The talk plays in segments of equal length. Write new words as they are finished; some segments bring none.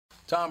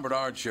Tom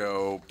Bernard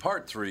Show,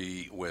 Part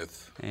 3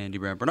 with Andy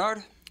Brand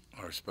Bernard.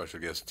 Our special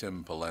guest,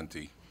 Tim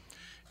Pawlenty.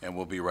 And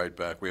we'll be right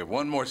back. We have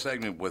one more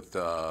segment with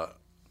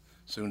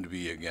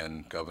soon-to-be,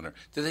 again, Governor.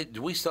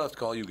 Do we still have to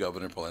call you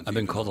Governor Pawlenty? I've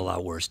been called a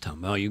lot worse,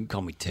 Tom. Oh, you can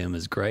call me Tim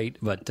is great,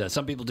 but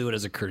some people do it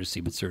as a courtesy,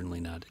 but certainly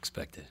not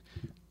expected.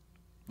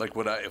 Like,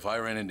 if I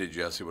ran into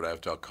Jesse, would I have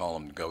to call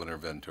him Governor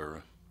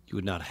Ventura? You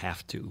would not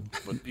have to.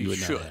 But you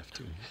should. Not have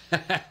to.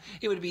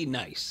 It would be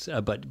nice,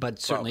 but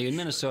certainly in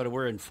Minnesota,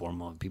 we're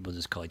informal. People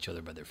just call each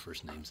other by their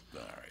first names. All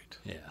right.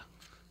 Yeah.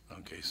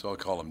 Okay, so I'll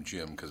call him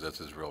Jim because that's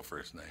his real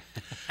first name.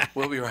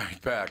 We'll be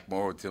right back.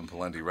 More with Tim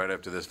Pawlenty right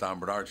after this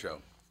Tom Bernard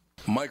Show.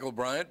 Michael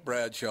Bryant,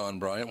 Bradshaw and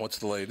Bryant, what's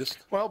the latest?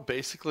 Well,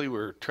 basically,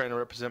 we're trying to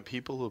represent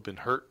people who have been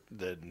hurt,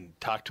 then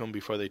talk to them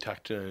before they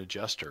talk to an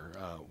adjuster.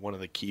 One of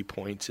the key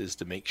points is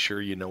to make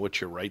sure you know what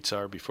your rights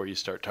are before you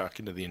start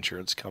talking to the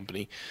insurance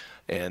company,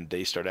 and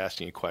they start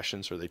asking you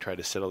questions or they try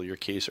to settle your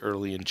case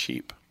early and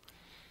cheap.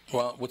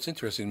 Well, what's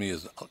interesting to me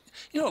is,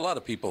 a lot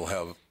of people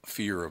have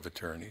fear of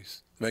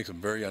attorneys. It makes them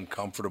very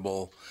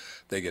uncomfortable.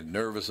 They get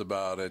nervous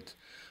about it.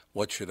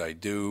 What should I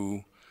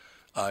do?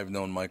 I've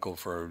known Michael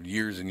for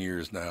years and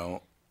years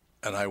now,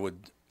 and I would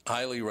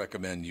highly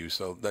recommend you.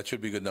 So that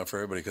should be good enough for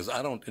everybody because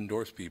I don't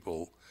endorse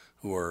people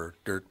who are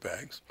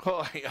dirtbags.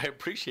 Well, I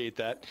appreciate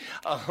that.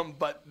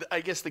 But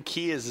I guess the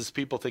key is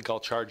people think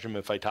I'll charge them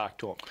if I talk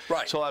to them.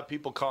 Right. So a lot of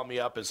people call me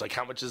up. It's like,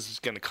 how much is this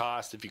going to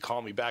cost if you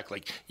call me back?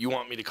 Like, you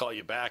want me to call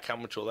you back? How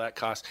much will that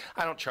cost?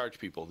 I don't charge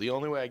people. The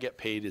only way I get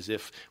paid is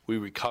if we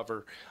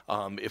recover,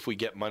 if we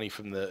get money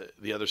from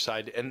the other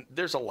side. And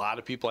there's a lot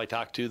of people I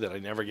talk to that I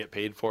never get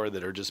paid for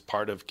that are just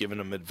part of giving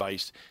them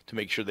advice to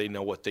make sure they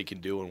know what they can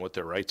do and what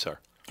their rights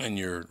are. And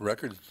your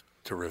record's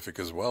terrific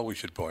as well, we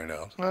should point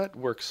out. Well, it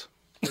works.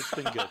 It's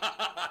been good.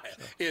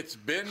 It's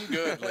been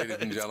good, ladies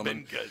and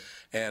gentlemen. It's been good.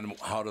 And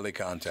how do they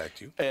contact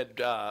you? And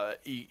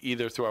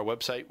either through our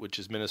website, which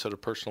is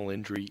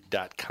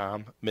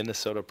minnesotapersonalinjury.com,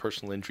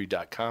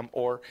 minnesotapersonalinjury.com,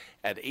 or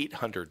at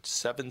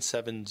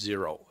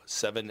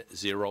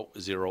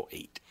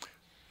 800-770-7008.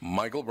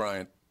 Michael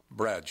Bryant,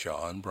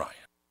 Bradshaw and Bryant.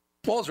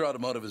 Walzer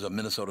Automotive is a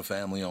Minnesota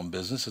family-owned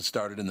business that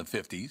started in the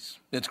 50s.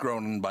 It's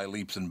grown by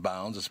leaps and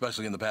bounds,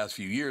 especially in the past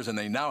few years, and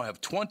they now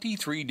have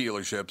 23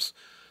 dealerships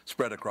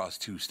spread across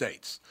 2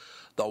 states.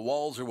 The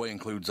Walzer way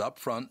includes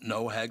upfront,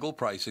 no haggle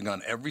pricing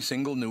on every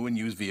single new and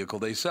used vehicle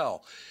they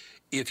sell.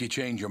 If you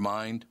change your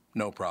mind,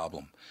 no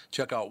problem.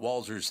 Check out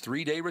Walzer's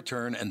 3-day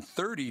return and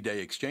 30-day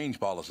exchange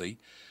policy.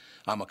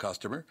 I'm a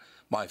customer.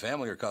 My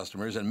family are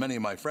customers, and many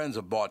of my friends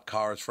have bought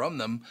cars from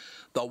them.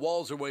 The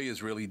Walzer way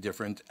is really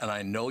different, and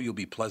I know you'll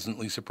be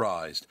pleasantly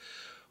surprised.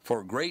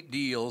 For great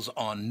deals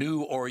on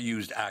new or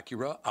used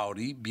Acura,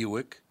 Audi,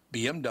 Buick,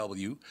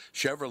 BMW,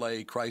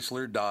 Chevrolet,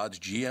 Chrysler, Dodge,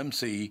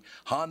 GMC,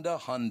 Honda,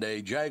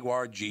 Hyundai,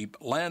 Jaguar, Jeep,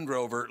 Land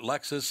Rover,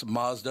 Lexus,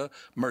 Mazda,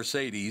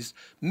 Mercedes,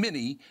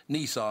 Mini,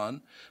 Nissan,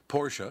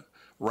 Porsche,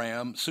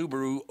 Ram,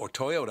 Subaru, or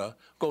Toyota,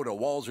 go to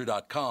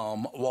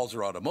Walzer.com,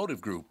 Walzer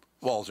Automotive Group,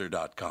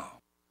 Walzer.com.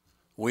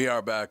 We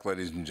are back,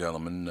 ladies and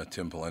gentlemen.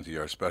 Tim Pawlenty,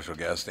 our special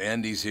guest.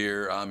 Andy's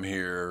here. I'm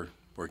here.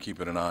 We're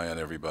keeping an eye on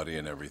everybody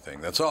and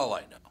everything. That's all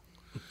I know.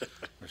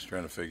 We're just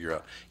trying to figure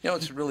out.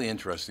 What's really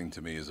interesting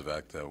to me is the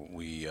fact that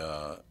we,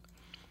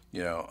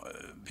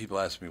 people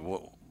ask me,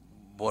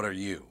 what are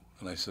you?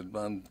 And I said,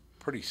 well, I'm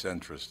pretty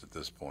centrist at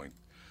this point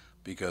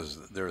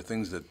because there are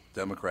things that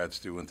Democrats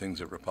do and things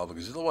that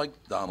Republicans do, like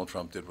Donald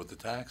Trump did with the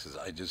taxes.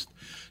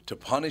 To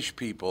punish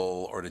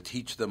people or to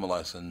teach them a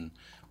lesson,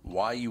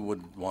 why you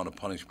would want to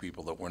punish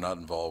people that were not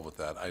involved with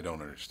that, I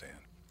don't understand.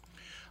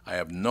 I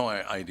have no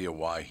idea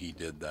why he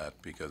did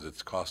that because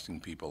it's costing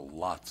people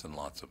lots and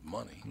lots of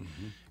money.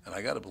 Mm-hmm. And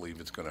I got to believe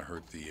it's going to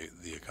hurt the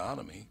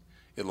economy.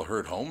 It'll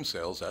hurt home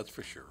sales, that's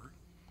for sure.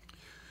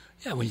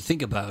 Yeah, when you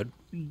think about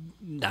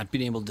not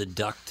being able to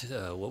deduct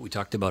what we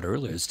talked about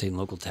earlier, state and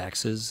local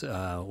taxes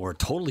or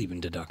total even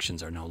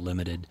deductions are now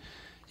limited,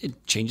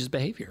 it changes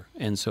behavior.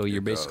 And so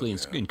you're basically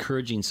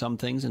encouraging some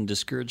things and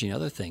discouraging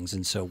other things.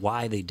 And so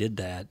why they did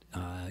that,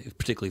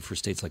 particularly for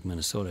states like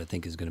Minnesota, I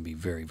think is going to be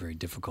very, very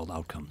difficult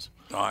outcomes.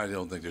 I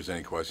don't think there's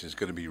any question. It's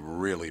going to be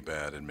really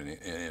bad in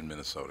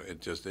Minnesota.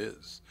 It just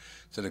is.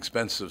 It's an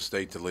expensive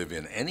state to live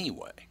in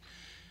anyway.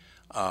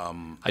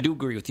 I do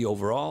agree with the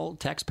overall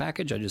tax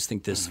package. I just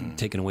think this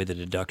taking away the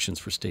deductions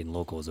for state and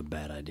local is a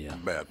bad idea.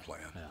 Bad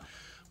plan. Yeah.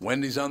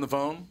 Wendy's on the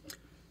phone?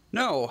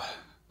 No.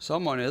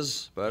 Someone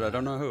is, but I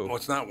don't know who. Oh,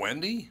 it's not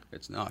Wendy?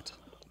 It's not.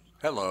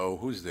 Hello,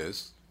 who's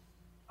this?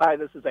 Hi,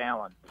 this is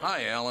Alan.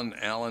 Hi, Alan.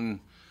 Alan,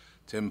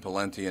 Tim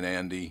Pawlenty, and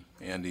Andy.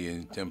 Andy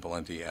and Tim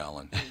Pawlenty,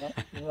 Alan.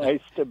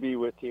 Nice to be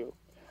with you.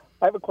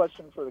 I have a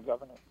question for the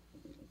governor.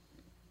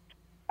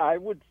 I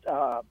would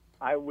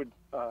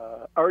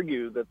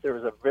argue that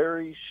there's a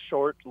very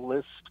short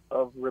list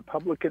of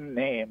Republican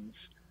names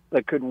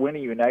that could win a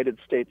United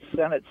States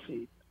Senate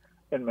seat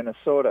in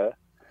Minnesota.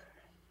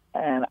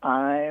 And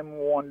I'm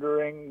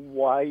wondering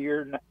why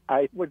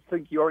I would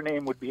think your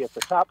name would be at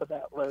the top of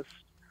that list.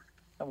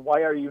 And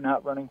why are you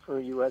not running for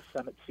a U.S.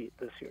 Senate seat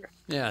this year?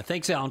 Yeah,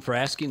 thanks, Alan, for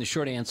asking. The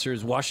short answer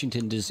is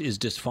Washington is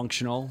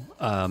dysfunctional.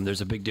 There's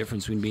a big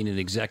difference between being an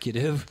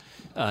executive.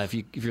 If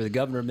you're the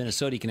governor of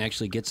Minnesota, you can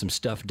actually get some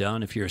stuff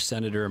done. If you're a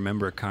senator or a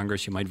member of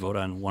Congress, you might vote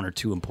on one or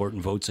two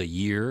important votes a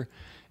year,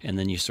 and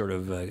then you sort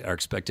of are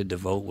expected to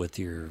vote with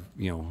your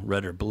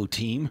red or blue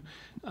team.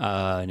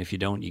 And if you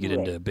don't, you get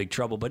into big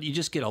trouble. But you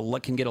just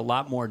can get a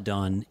lot more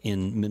done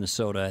in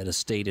Minnesota at a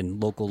state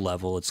and local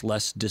level. It's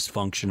less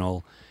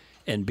dysfunctional.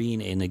 And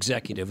being an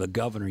executive, a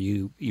governor,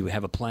 you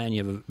have a plan,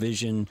 you have a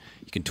vision,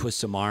 you can twist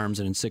some arms,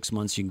 and in 6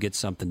 months you can get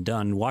something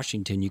done. In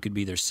Washington, you could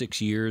be there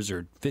 6 years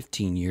or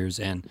 15 years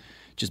and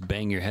just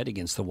bang your head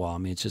against the wall. I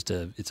mean, it's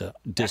a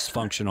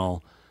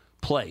dysfunctional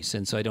place.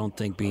 And so I don't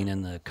think being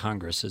in the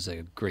Congress is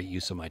a great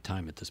use of my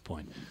time at this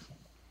point.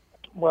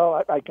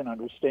 Well, I can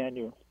understand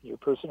your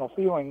personal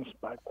feelings,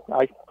 but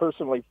I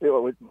personally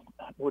feel it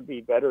would be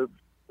better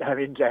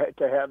having to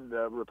have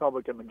the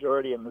Republican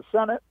majority in the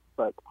Senate,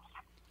 but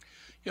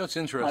it's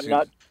interesting.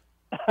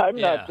 I'm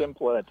not Tim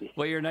Pawlenty.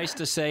 Well, you're nice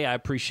to say. I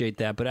appreciate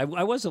that. But I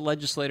was a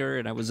legislator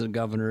and I was a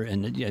governor.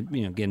 And,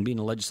 again, being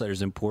a legislator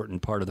is an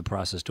important part of the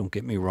process. Don't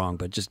get me wrong.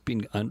 But just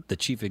being the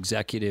chief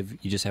executive,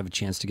 you just have a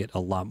chance to get a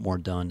lot more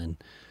done and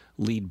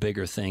lead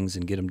bigger things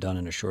and get them done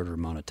in a shorter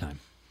amount of time.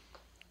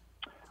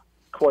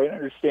 Quite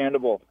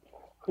understandable.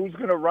 Who's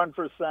going to run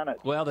for Senate?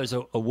 Well, there's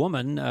a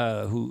woman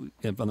who,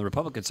 on the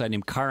Republican side,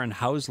 named Karen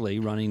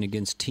Housley, running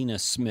against Tina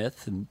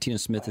Smith. And Tina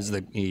Smith is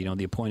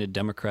the appointed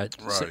Democrat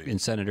and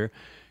senator.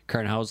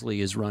 Karen Housley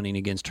is running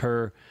against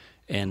her,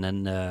 and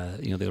then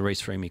the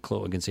race for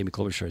against Amy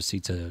Klobuchar's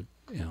seat's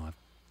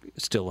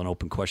still an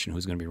open question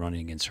who's going to be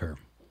running against her.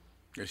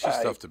 Yeah,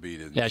 she's tough to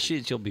beat.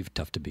 She'll be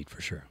tough to beat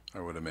for sure.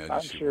 I would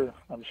imagine.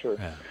 I'm sure.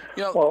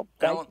 Yeah. Well,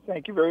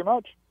 thank you very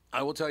much.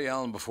 I will tell you,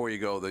 Alan, before you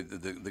go,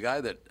 the guy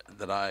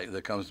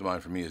that comes to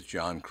mind for me is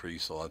John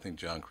Kriesel. I think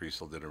John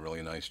Kriesel did a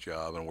really nice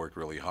job and worked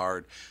really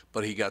hard,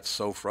 but he got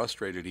so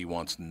frustrated he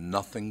wants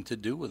nothing to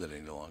do with it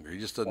any longer. He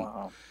just doesn't.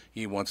 Wow.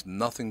 He wants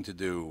nothing to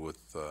do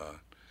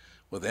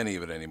with any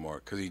of it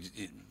anymore because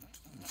he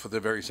for the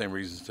very same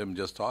reasons Tim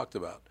just talked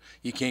about.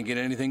 You can't get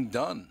anything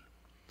done.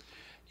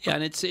 Yeah,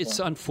 and it's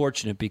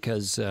unfortunate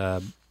because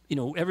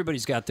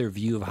everybody's got their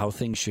view of how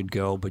things should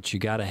go, but you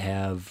got to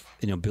have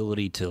an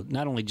ability to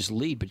not only just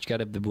lead, but you got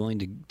to be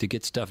willing to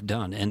get stuff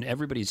done. And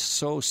everybody's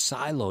so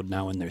siloed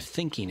now in their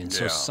thinking and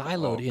so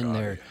siloed in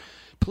their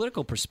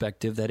political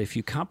perspective that if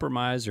you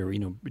compromise or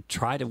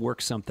try to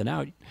work something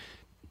out,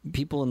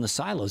 people in the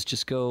silos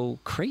just go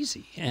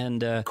crazy.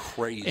 And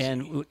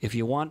And if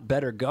you want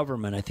better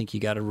government, I think you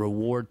got to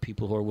reward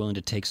people who are willing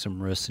to take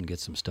some risks and get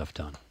some stuff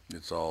done.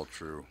 It's all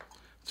true.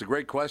 It's a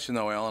great question,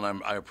 though,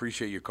 Alan. I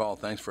appreciate your call.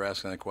 Thanks for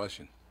asking that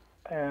question.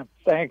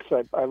 Thanks.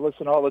 I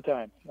listen all the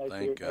time.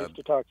 Nice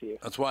to talk to you.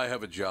 That's why I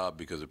have a job,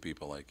 because of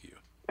people like you.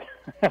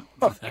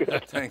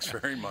 Thanks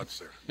very much,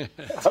 sir.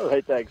 All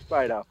right, thanks.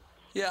 Bye now.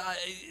 Yeah,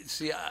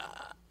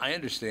 I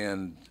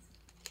understand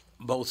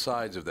both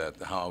sides of that,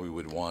 how we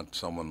would want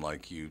someone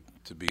like you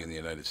to be in the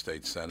United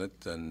States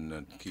Senate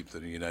and keep the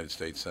United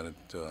States Senate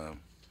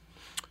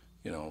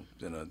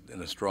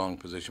in a strong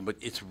position. But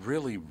it's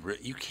really,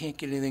 you can't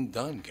get anything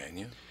done, can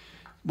you?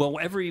 Well,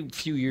 every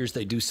few years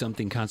they do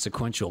something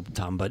consequential,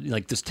 Tom, but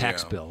like this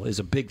tax bill is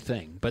a big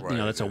thing. But,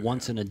 that's a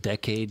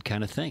once-in-a-decade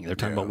kind of thing. They're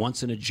talking about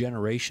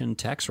once-in-a-generation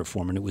tax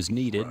reform, and it was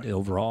needed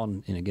overall.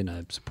 And again,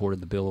 I supported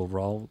the bill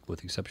overall with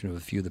the exception of a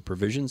few of the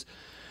provisions.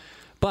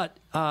 But,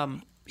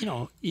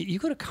 you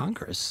go to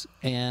Congress,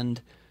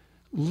 and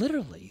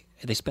literally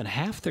they spend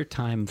half their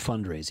time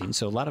fundraising.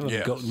 So a lot of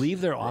them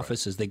leave their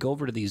offices. They go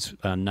over to these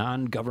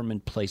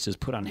non-government places,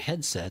 put on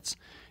headsets,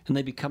 and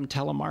they become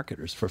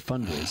telemarketers for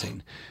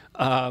fundraising.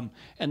 And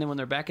then when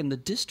they're back in the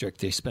district,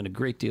 they spend a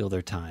great deal of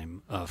their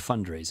time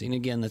fundraising.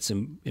 Again, that's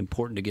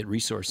important to get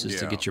resources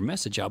to get your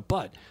message out.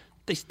 But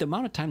the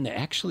amount of time they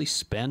actually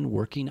spend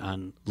working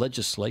on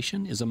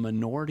legislation is a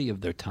minority of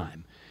their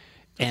time.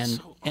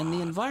 And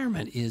the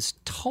environment is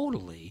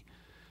totally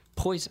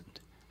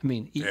poisoned. I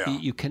mean,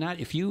 you cannot,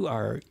 if you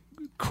are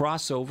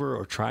crossover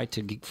or try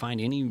to find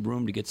any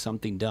room to get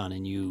something done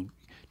and you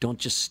don't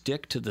just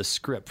stick to the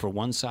script for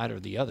one side or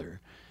the other,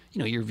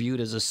 you're viewed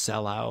as a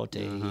sellout,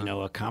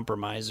 a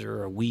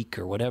compromiser, a weak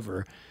or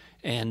whatever.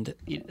 And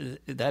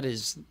that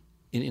is,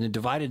 in a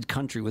divided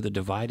country with a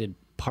divided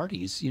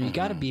parties, you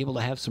got to be able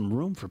to have some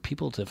room for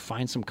people to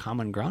find some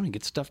common ground and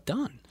get stuff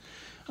done.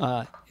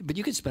 But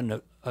you could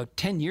spend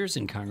 10 years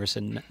in Congress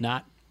and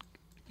not,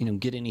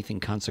 get anything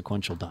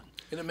consequential done.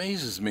 It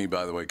amazes me,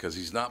 by the way, because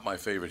he's not my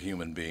favorite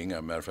human being. As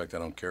a matter of fact, I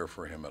don't care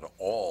for him at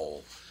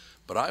all.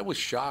 But I was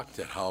shocked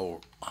at how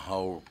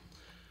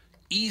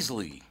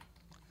easily,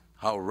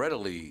 how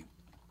readily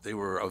they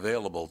were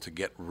available to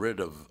get rid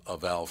of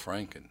Al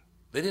Franken.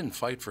 They didn't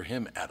fight for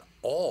him at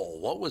all.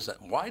 What was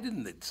that? Why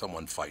didn't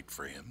someone fight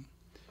for him?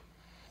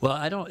 Well,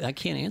 I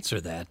can't answer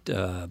that,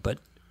 but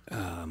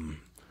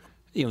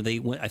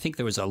I think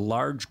there was a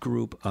large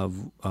group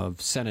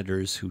of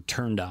senators who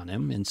turned on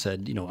him and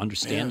said,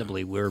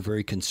 understandably, we're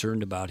very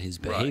concerned about his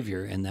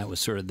behavior, and that was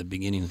sort of the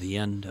beginning of the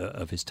end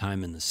of his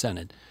time in the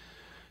Senate.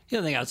 The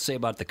other thing I'd say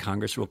about the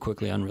Congress, real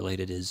quickly,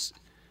 unrelated, is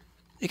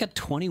they got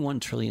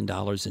 $21 trillion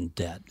in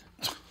debt.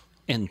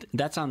 And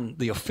that's on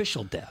the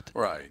official debt.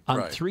 Right. On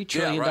right. $3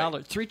 trillion, Yeah,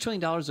 right. $3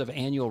 trillion of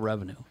annual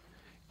revenue.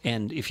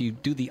 And if you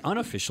do the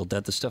unofficial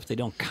debt, the stuff they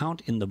don't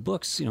count in the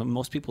books,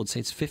 most people would say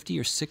it's $50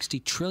 or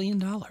 $60 trillion.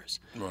 Right.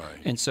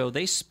 And so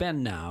they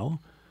spend now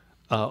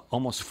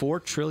almost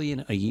 $4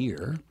 trillion a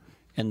year,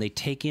 and they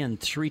take in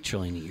 $3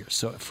 trillion a year.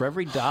 So for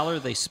every dollar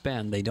they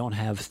spend, they don't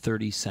have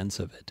 30 cents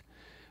of it,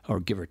 or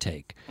give or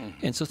take.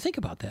 Mm-hmm. And so think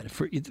about that.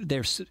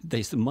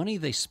 The money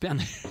they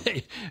spend,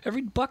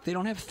 every buck, they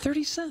don't have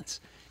 30 cents.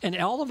 And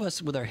all of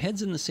us, with our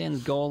heads in the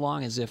sand, go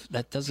along as if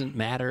that doesn't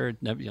matter,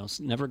 it's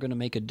never going to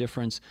make a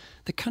difference.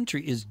 The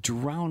country is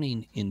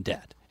drowning in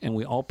debt, and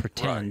we all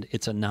pretend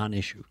it's a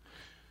non-issue.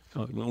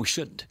 When we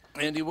shouldn't.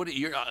 Andy, what are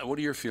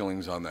your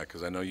feelings on that?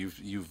 Because I know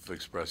you've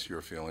expressed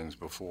your feelings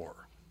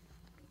before.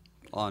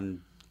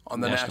 On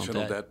the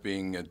national debt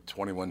being at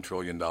 $21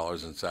 trillion,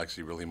 and it's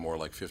actually really more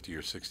like $50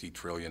 or $60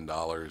 trillion.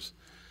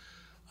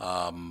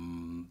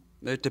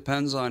 It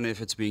depends on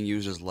if it's being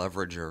used as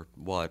leverage or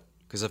what.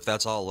 Because if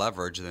that's all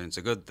leverage, then it's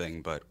a good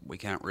thing. But we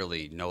can't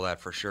really know that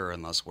for sure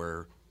unless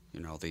we're,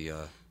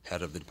 the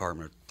head of the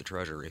Department of the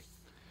Treasury.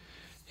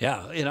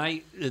 Yeah, and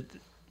I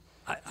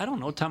don't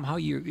know, Tom, how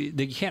you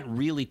can't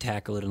really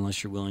tackle it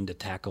unless you're willing to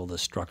tackle the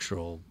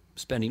structural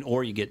spending,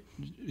 or you get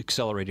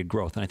accelerated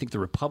growth. And I think the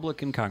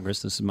Republican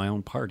Congress, this is my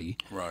own party,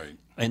 right,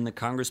 and the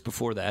Congress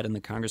before that, and the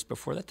Congress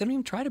before that, they don't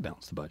even try to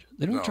balance the budget.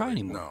 They don't even try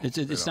anymore. No,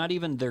 it's not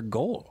even their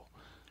goal.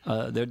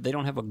 They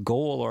don't have a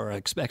goal or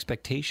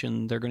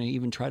expectation they're going to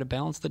even try to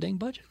balance the dang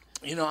budget.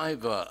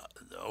 I've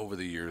over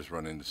the years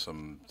run into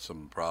some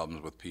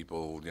problems with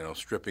people,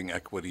 stripping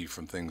equity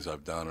from things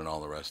I've done and all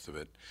the rest of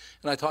it.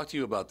 And I talked to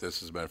you about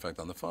this, as a matter of fact,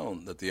 on the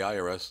phone, that the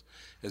IRS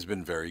has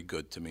been very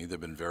good to me. They've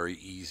been very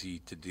easy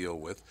to deal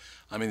with.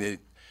 I mean,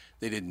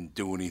 they didn't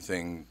do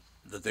anything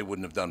that they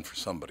wouldn't have done for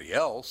somebody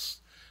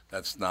else.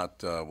 That's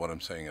not what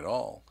I'm saying at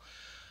all.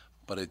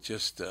 But it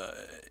just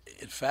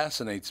it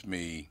fascinates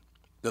me.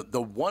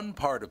 The one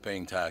part of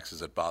paying taxes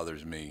that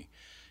bothers me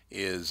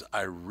is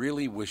I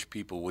really wish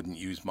people wouldn't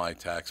use my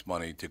tax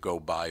money to go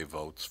buy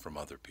votes from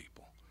other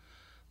people.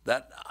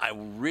 That I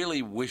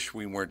really wish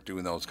we weren't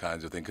doing those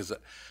kinds of things, because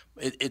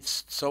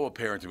it's so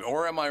apparent to me.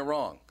 Or am I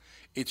wrong?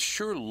 It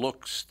sure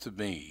looks to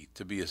me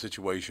to be a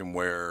situation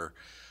where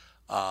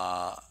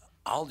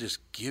I'll just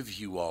give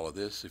you all of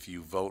this if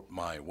you vote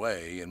my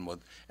way, and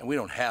we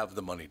don't have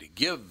the money to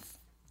give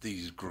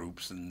these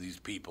groups and these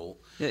people.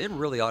 Yeah, it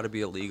really ought to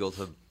be illegal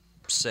to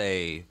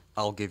say,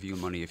 I'll give you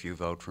money if you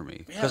vote for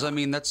me. Because,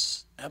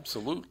 that's...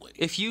 Absolutely.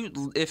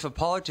 If a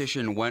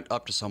politician went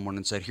up to someone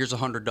and said, here's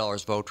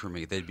 $100, vote for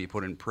me, they'd be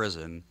put in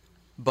prison.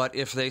 But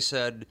if they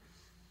said,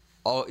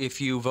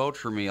 if you vote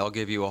for me, I'll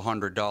give you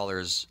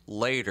 $100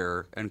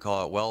 later and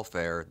call it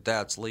welfare,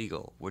 that's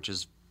legal, which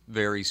is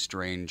very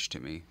strange to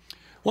me.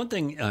 One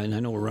thing, and I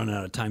know we're running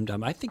out of time,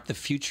 Tom, I think the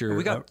future...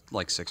 We got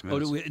like 6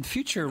 minutes. The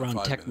future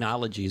around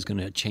technology is going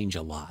to change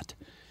a lot.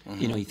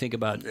 Mm-hmm. You think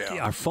about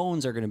our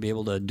phones are going to be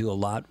able to do a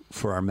lot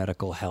for our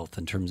medical health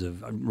in terms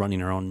of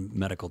running our own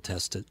medical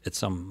tests at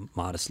some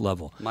modest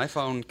level. My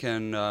phone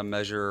can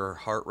measure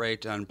heart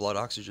rate and blood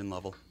oxygen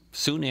level.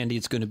 Soon, Andy,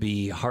 it's going to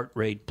be heart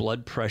rate,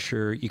 blood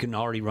pressure. You can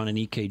already run an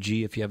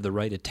EKG if you have the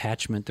right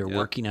attachment. They're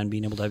working on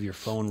being able to have your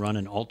phone run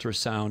an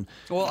ultrasound.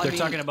 Well, they're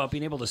talking about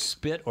being able to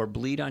spit or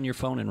bleed on your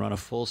phone and run a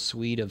full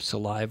suite of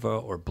saliva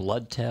or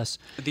blood tests.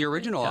 The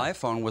original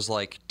iPhone was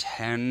like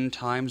 10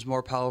 times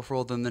more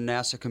powerful than the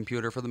NASA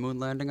computer for the moon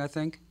landing, I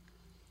think.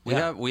 We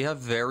have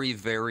very,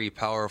 very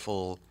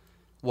powerful,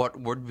 what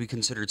would be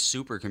considered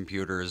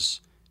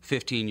supercomputers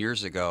 15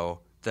 years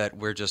ago that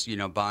we're just,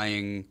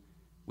 buying...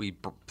 We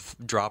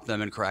drop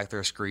them and crack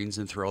their screens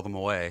and throw them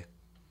away.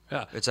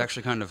 Yeah. It's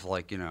actually kind of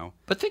like,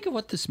 But think of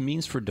what this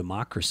means for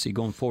democracy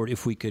going forward.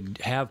 If we could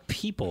have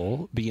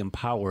people be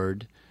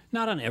empowered,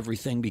 not on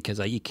everything, because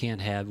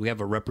we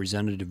have a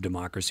representative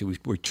democracy.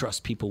 We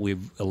trust people we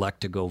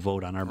elect to go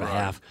vote on our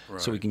behalf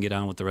so we can get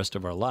on with the rest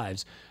of our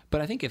lives.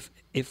 But I think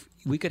if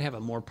we could have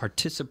a more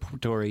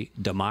participatory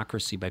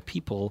democracy by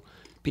people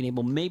being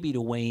able maybe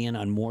to weigh in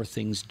on more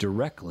things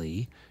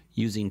directly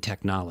using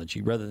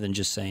technology rather than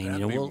just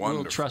saying,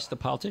 we'll trust the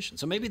politicians.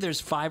 So maybe there's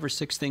 5 or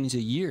 6 things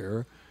a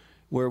year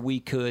where we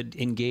could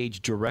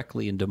engage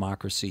directly in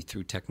democracy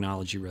through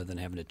technology rather than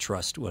having to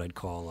trust what I'd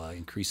call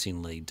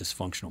increasingly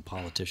dysfunctional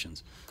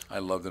politicians. I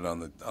loved it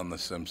on the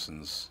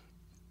Simpsons.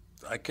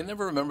 I can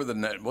never remember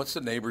what's the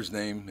neighbor's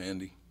name,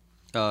 Andy?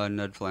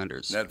 Ned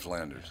Flanders. Ned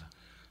Flanders.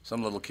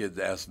 Some little kid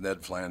asked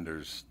Ned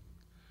Flanders,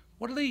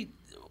 what do they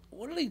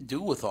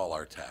do with all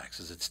our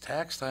taxes? It's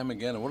tax time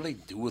again, and what do they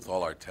do with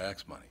all our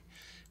tax money?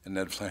 And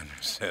Ned Flanders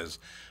says,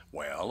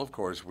 well, of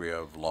course, we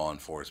have law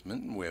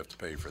enforcement, and we have to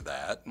pay for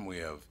that, and we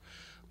have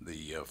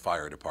the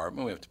fire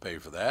department, we have to pay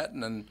for that,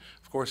 and then,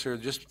 of course,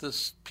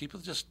 people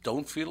just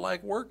don't feel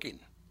like working.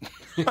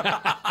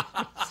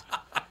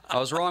 I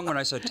was wrong when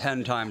I said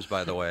 10 times,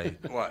 by the way.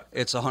 What?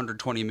 It's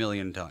 120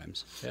 million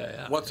times.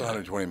 Yeah. What's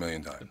 120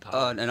 million times?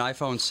 An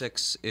iPhone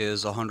 6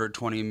 is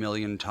 120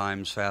 million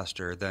times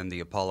faster than the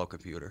Apollo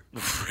computer.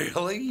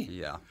 Really?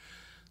 Yeah.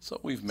 So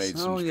we've made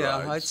So, some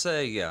strides. yeah, I'd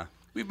say, yeah.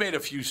 We've made a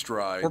few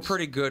strides. We're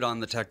pretty good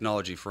on the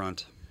technology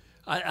front.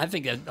 I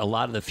think a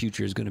lot of the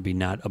future is going to be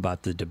not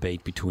about the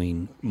debate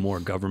between more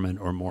government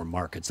or more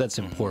markets. That's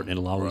important.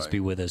 It'll always Right. be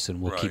with us, and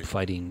we'll keep Right.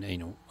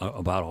 fighting,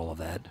 about all of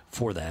that,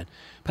 for that.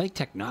 But I think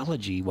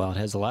technology, while it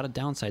has a lot of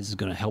downsides, is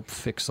going to help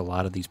fix a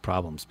lot of these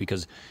problems.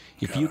 Because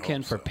if you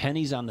can, for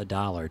pennies on the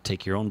dollar,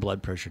 take your own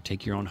blood pressure,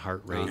 take your own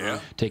heart rate,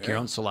 take your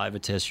own saliva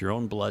test, your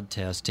own blood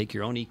test, take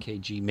your own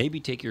EKG, maybe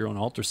take your own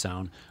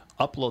ultrasound,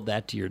 upload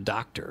that to your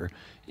doctor,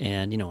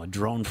 and a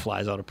drone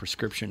flies out a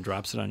prescription,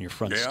 drops it on your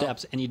front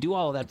steps, and you do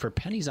all of that for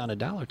pennies on a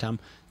dollar. Tom,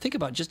 think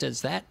about just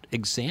as that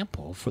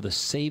example for the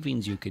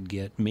savings you could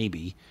get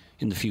maybe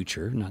in the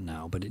future, not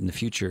now, but in the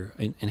future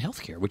in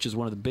healthcare, which is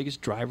one of the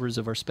biggest drivers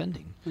of our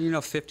spending.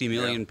 50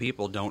 million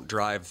people don't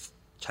drive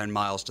 10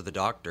 miles to the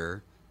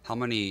doctor. How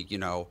many,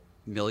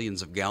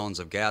 millions of gallons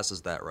of gas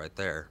is that right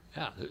there?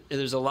 Yeah,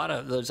 there's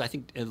I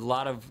think a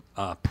lot of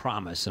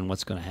promise in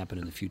what's going to happen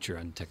in the future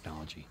on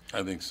technology.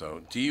 I think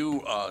so. Do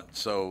you?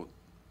 So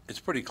it's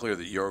pretty clear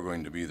that you're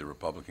going to be the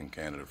Republican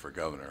candidate for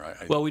governor.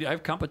 Well, I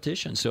have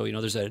competition. So,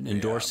 there's an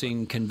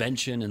endorsing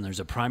convention, and there's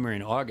a primary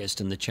in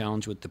August. And the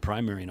challenge with the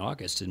primary in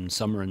August in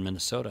summer in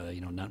Minnesota,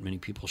 not many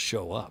people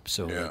show up.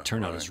 So the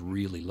turnout is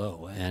really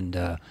low.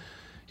 And,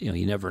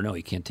 you never know.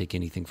 You can't take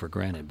anything for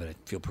granted, but I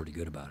feel pretty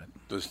good about it.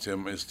 Is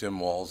Tim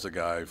Walz the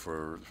guy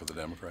for the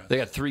Democrats? They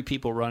got 3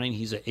 people running.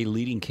 He's a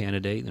leading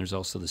candidate. And there's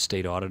also the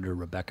state auditor,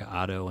 Rebecca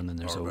Otto, and then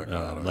there's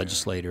a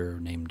legislator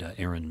named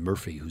Aaron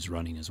Murphy who's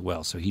running as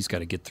well. So he's got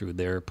to get through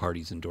their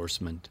party's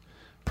endorsement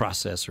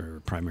process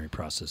or primary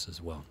process as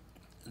well.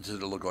 Does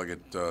it look like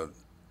the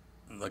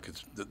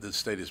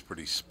state is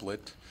pretty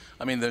split?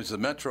 I mean, there's the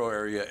metro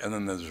area, and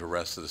then there's the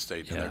rest of the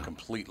state, and they're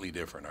completely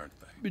different, aren't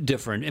they?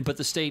 Different, but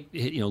the state,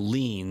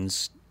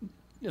 leans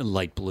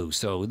light blue.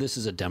 So this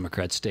is a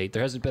Democrat state.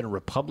 There hasn't been a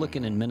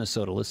Republican in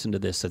Minnesota, listen to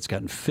this, that's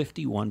gotten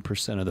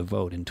 51% of the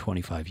vote in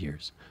 25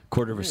 years,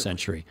 quarter of a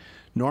century.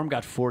 Norm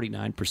got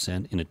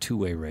 49% in a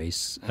two-way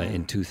race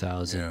in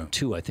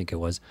 2002, I think it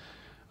was.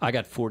 I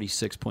got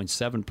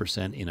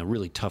 46.7% in a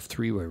really tough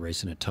three-way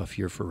race in a tough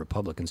year for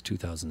Republicans,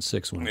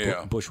 2006,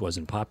 when Bush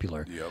wasn't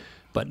popular. Yep.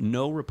 But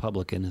no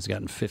Republican has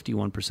gotten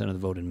 51% of the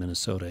vote in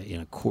Minnesota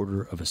in a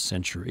quarter of a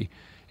century.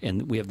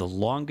 And we have the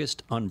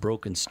longest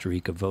unbroken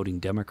streak of voting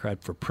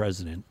Democrat for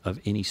president of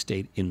any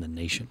state in the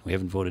nation. We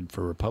haven't voted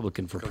for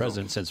Republican for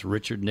president since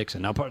Richard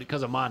Nixon. Now, partly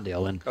because of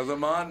Mondale in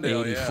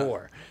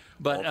 84. Yeah.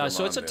 But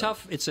so it's a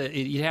tough.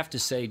 You have to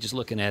say, just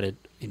looking at it,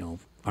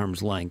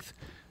 arm's length,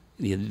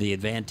 the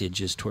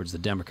advantage is towards the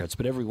Democrats.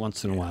 But every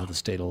once in a while, the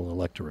state will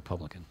elect a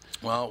Republican.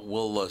 Well,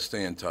 we'll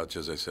stay in touch.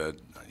 As I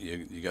said,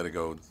 you got to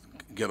go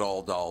get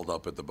all dolled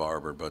up at the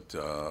barber, but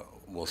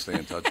we'll stay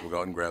in touch. We'll go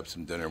out and grab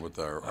some dinner with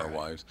our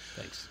wives.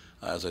 Thanks.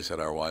 As I said,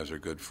 our wives are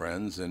good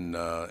friends, and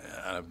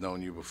I've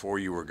known you before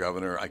you were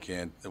governor.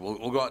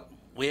 We'll go out.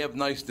 We have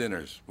nice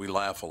dinners. We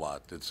laugh a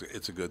lot.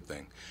 It's a good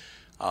thing.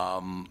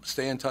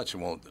 Stay in touch,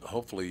 and we'll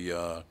hopefully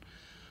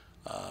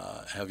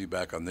have you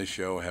back on this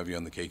show, have you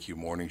on the KQ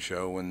Morning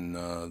Show,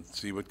 and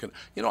see what can.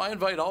 I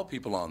invite all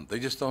people on. They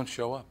just don't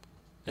show up.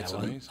 It's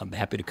amazing. I'm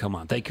happy to come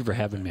on. Thank you for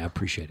having me. I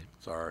appreciate it.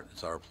 It's our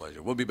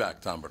pleasure. We'll be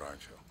back. Tom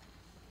Bernard Show.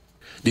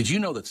 Did you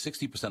know that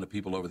 60% of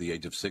people over the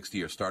age of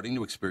 60 are starting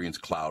to experience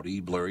cloudy,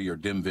 blurry, or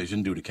dim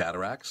vision due to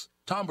cataracts?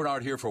 Tom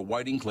Bernard here for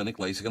Whiting Clinic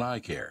LASIK and Eye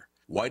Care.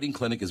 Whiting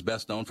Clinic is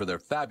best known for their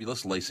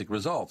fabulous LASIK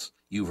results.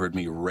 You've heard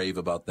me rave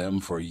about them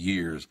for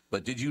years.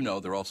 But did you know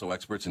they're also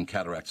experts in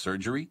cataract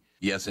surgery?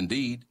 Yes,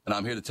 indeed. And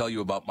I'm here to tell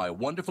you about my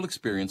wonderful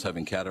experience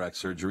having cataract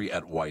surgery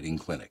at Whiting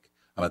Clinic.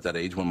 I'm at that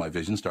age when my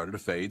vision started to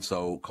fade,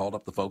 so called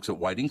up the folks at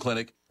Whiting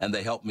Clinic, and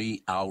they helped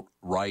me out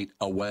right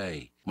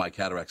away. My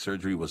cataract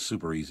surgery was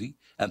super easy,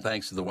 and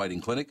thanks to the Whiting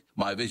Clinic,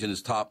 my vision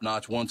is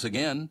top-notch once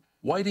again.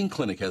 Whiting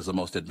Clinic has the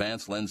most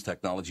advanced lens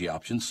technology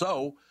options,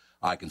 so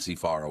I can see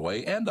far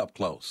away and up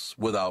close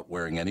without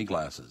wearing any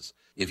glasses.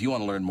 If you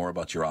want to learn more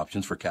about your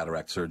options for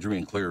cataract surgery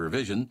and clearer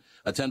vision,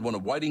 attend one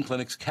of Whiting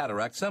Clinic's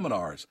cataract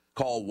seminars.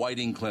 Call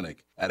Whiting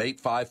Clinic at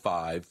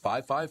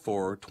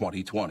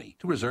 855-554-2020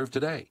 to reserve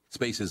today.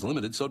 Space is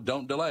limited, so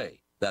don't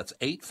delay. That's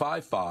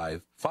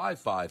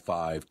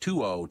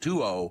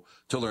 855-555-2020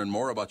 to learn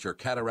more about your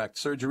cataract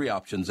surgery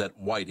options at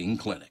Whiting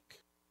Clinic.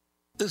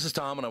 This is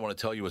Tom, and I want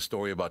to tell you a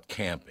story about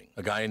camping.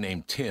 A guy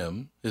named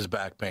Tim, his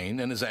back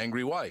pain, and his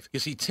angry wife. You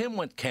see, Tim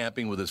went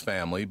camping with his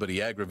family, but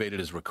he aggravated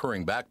his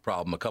recurring back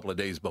problem a couple of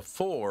days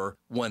before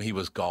when he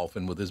was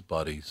golfing with his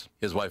buddies.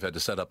 His wife had to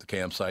set up the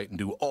campsite and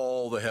do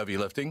all the heavy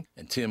lifting,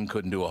 and Tim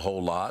couldn't do a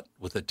whole lot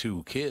with the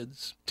 2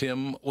 kids.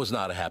 Tim was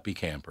not a happy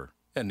camper.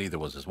 And neither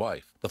was his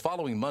wife. The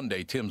following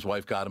Monday, Tim's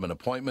wife got him an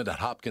appointment at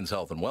Hopkins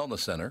Health and Wellness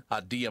Center,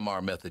 a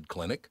DMR method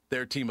clinic.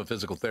 Their team of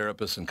physical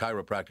therapists and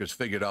chiropractors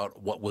figured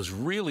out what was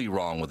really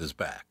wrong with his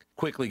back,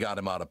 quickly got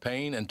him out of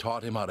pain, and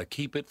taught him how to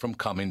keep it from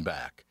coming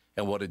back.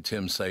 And what did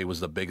Tim say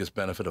was the biggest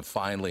benefit of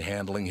finally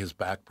handling his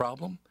back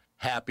problem?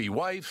 Happy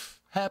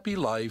wife, happy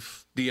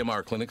life.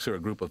 DMR clinics are a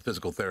group of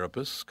physical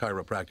therapists,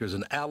 chiropractors,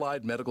 and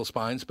allied medical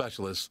spine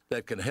specialists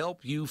that can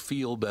help you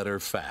feel better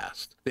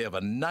fast. They have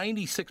a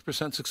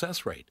 96%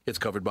 success rate. It's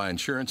covered by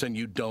insurance, and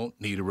you don't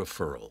need a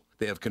referral.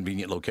 They have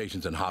convenient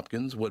locations in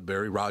Hopkins,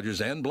 Woodbury, Rogers,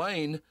 and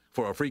Blaine.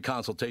 For a free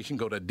consultation,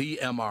 go to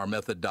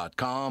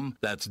dmrmethod.com.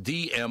 That's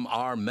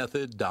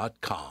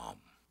dmrmethod.com.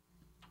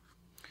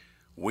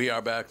 We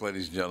are back,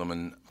 ladies and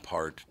gentlemen,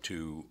 part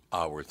 2,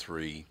 hour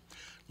 3.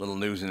 Little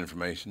news and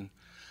information.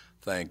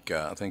 Thank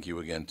you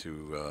again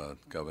to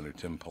Governor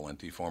Tim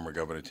Pawlenty, former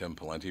Governor Tim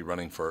Pawlenty,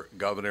 running for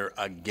governor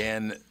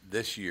again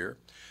this year.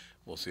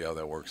 We'll see how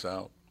that works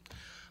out.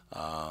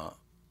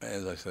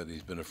 As I said,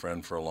 he's been a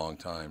friend for a long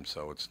time,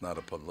 so it's not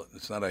a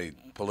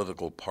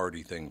political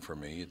party thing for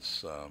me.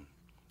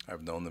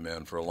 I've known the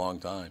man for a long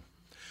time.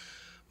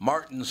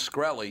 Martin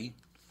Shkreli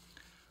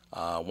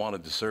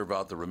wanted to serve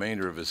out the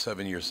remainder of his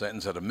 7-year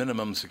sentence at a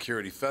minimum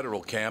security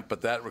federal camp,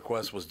 but that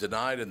request was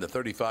denied, and the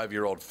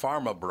 35-year-old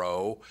pharma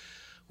bro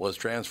was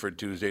transferred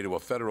Tuesday to a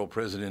federal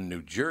prison in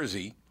New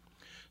Jersey.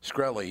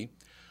 Shkreli,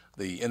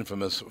 the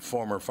infamous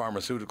former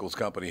pharmaceuticals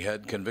company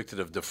head, convicted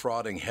of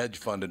defrauding hedge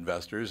fund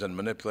investors and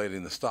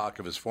manipulating the stock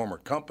of his former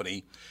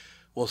company,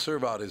 will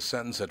serve out his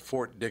sentence at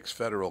Fort Dix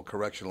Federal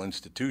Correctional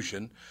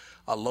Institution,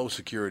 a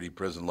low-security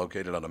prison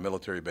located on a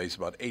military base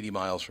about 80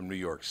 miles from New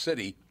York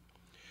City.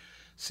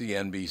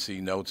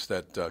 CNBC notes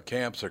that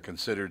camps are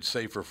considered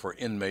safer for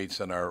inmates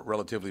and are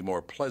relatively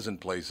more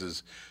pleasant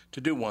places to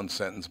do one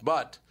sentence,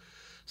 but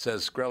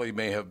says Shkreli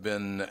may have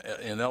been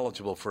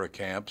ineligible for a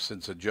camp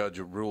since a judge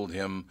ruled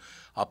him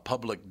a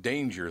public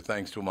danger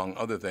thanks to, among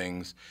other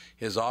things,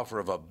 his offer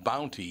of a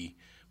bounty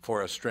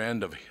for a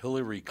strand of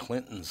Hillary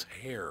Clinton's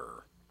hair.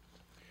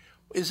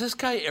 Is this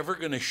guy ever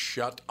going to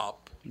shut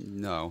up?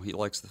 No, he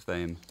likes the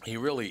fame. He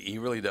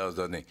really does,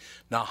 doesn't he?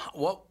 Now,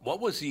 what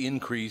was the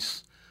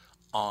increase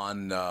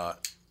on,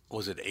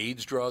 was it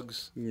AIDS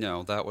drugs?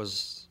 No, that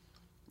was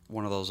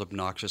one of those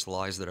obnoxious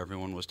lies that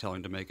everyone was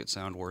telling to make it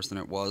sound worse than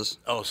it was.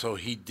 Oh, so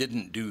he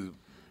didn't do...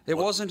 It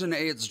wasn't an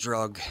AIDS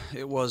drug.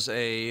 It was an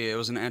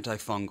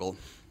antifungal.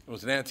 It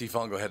was an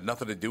antifungal. It had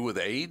nothing to do with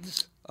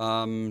AIDS?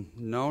 No,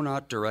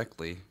 not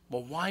directly.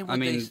 Well, why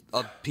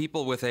would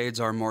people with AIDS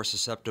are more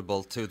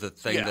susceptible to the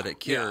thing that it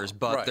cures,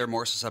 but right. They're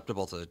more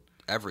susceptible to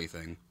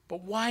everything.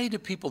 But why do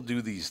people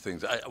do these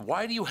things?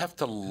 Why do you have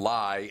to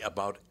lie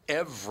about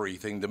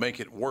everything to make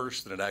it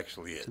worse than it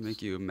actually is? To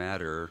make you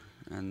madder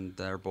and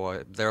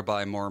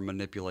thereby more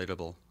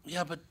manipulatable.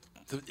 Yeah, but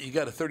you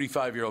got a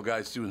 35-year-old guy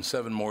that's doing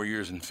 7 more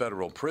years in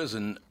federal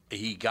prison.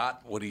 He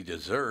got what he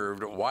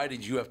deserved. Why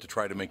did you have to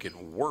try to make it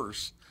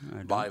worse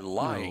by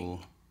lying? Know.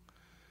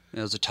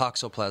 It was a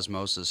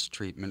toxoplasmosis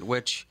treatment,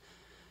 which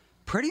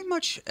pretty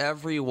much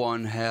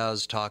everyone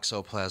has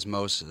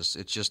toxoplasmosis.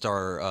 It's just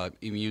our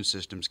immune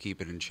systems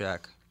keep it in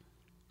check.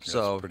 That's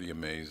so pretty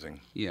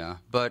amazing. Yeah,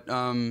 but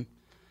the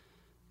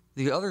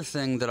other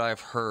thing that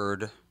I've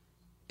heard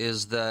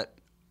is that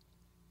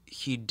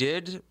he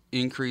did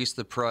increase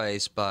the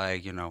price by,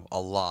 a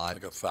lot.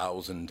 Like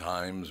 1,000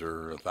 times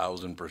or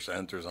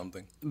 1,000% or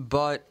something?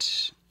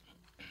 But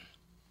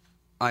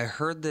I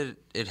heard that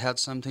it had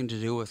something to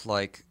do with,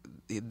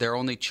 they're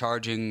only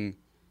charging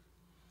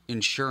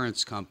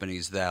insurance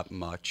companies that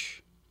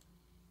much.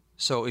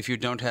 So if you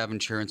don't have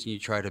insurance and you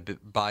try to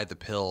buy the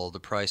pill, the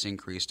price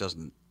increase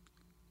doesn't,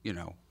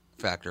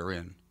 factor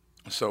in.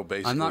 So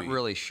basically... I'm not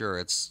really sure.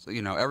 It's,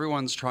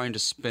 everyone's trying to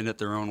spin it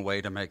their own way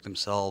to make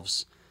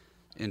themselves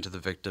into the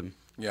victim.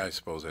 Yeah, I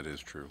suppose that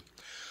is true.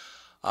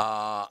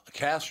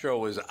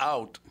 Castro is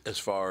out as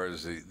far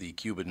as the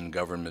Cuban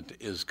government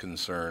is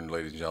concerned,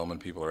 ladies and gentlemen.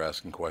 People are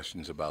asking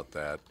questions about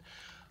that.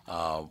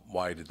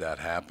 Why did that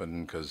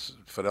happen? Because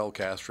Fidel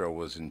Castro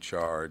was in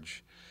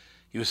charge.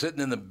 He was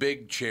sitting in the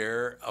big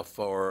chair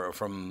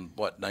from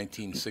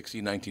 1960,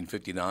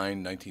 1959,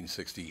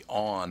 1960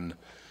 on.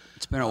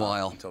 It's been a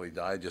while. Until he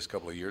died just a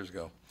couple of years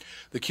ago.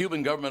 The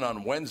Cuban government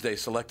on Wednesday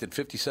selected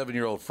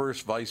 57-year-old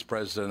first Vice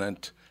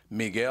President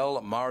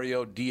Miguel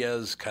Mario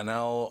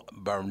Diaz-Canel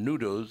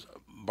Bermudez,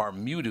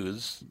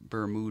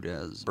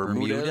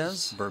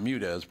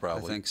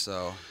 probably. I think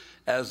so.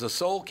 As the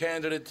sole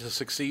candidate to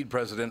succeed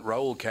President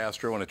Raul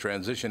Castro in a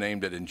transition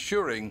aimed at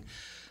ensuring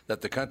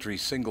that the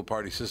country's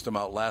single-party system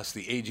outlasts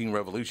the aging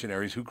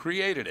revolutionaries who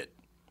created it.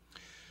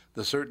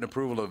 The certain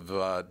approval of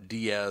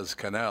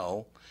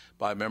Diaz-Canel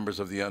by members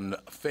of the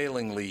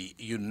unfailingly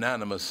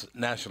unanimous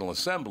National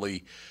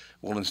Assembly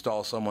will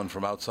install someone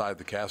from outside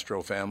the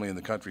Castro family in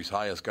the country's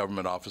highest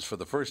government office for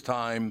the first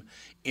time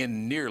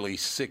in nearly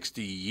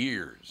 60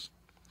 years.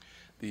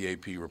 The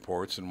AP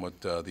reports in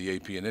what the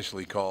AP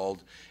initially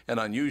called an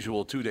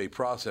unusual 2-day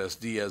process.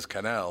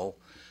 Diaz-Canel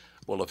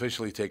will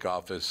officially take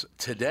office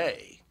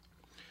today.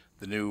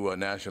 The new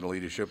national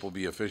leadership will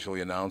be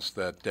officially announced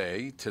that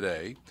day,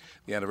 today,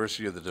 the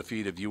anniversary of the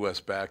defeat of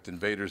U.S.-backed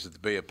invaders at the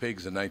Bay of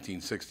Pigs in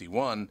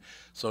 1961.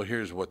 So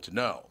here's what to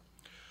know.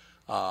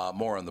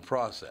 More on the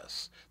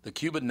process. The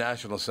Cuban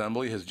National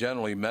Assembly has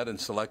generally met and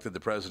selected the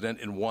president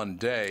in one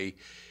day.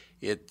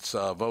 Its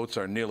votes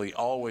are nearly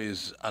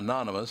always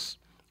anonymous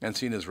and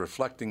seen as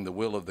reflecting the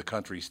will of the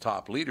country's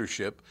top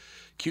leadership.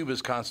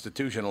 Cuba's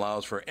constitution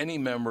allows for any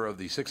member of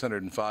the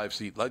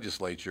 605-seat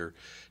legislature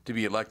to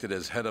be elected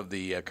as head of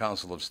the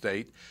Council of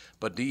State,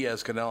 but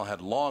Diaz-Canel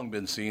had long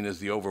been seen as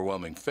the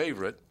overwhelming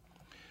favorite.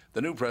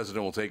 The new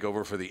president will take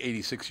over for the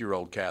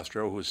 86-year-old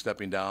Castro, who is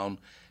stepping down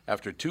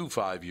after 2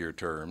 5-year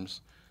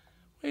terms.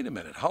 Wait a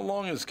minute, how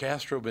long has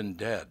Castro been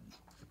dead?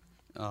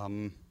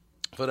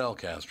 Fidel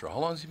Castro, how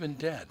long has he been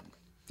dead?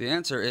 The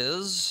answer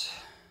is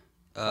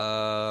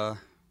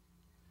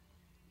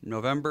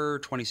November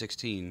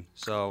 2016,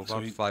 so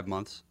about 5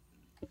 months.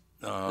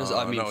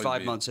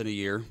 5 months in a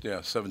year. Yeah,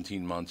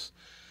 17 months.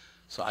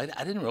 So I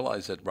didn't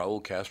realize that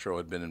Raul Castro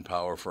had been in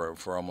power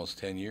for almost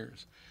 10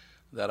 years.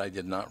 That I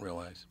did not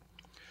realize.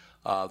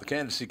 The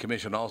Candidacy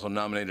Commission also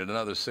nominated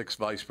another 6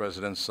 vice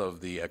presidents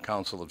of the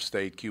Council of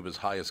State, Cuba's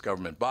highest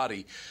government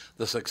body.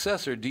 The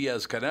successor,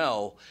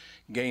 Diaz-Canel,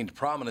 gained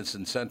prominence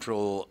in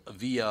central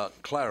Villa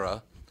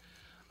Clara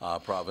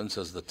province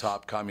as the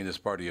top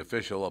Communist Party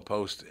official, a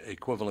post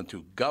equivalent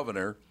to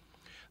governor.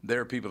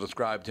 There, people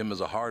described him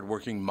as a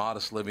hard-working,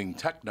 modest-living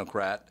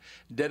technocrat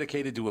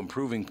dedicated to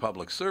improving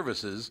public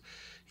services.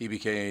 He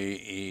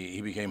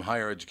became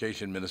higher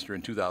education minister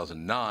in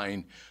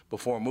 2009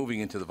 before moving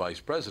into the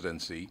vice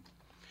presidency.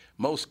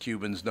 Most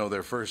Cubans know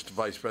their first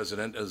vice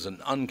president as an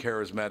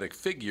uncharismatic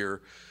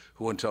figure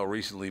who until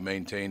recently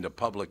maintained a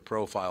public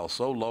profile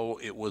so low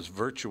it was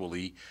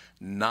virtually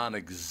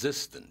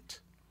non-existent.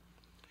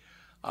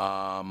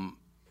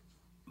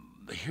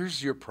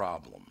 Here's your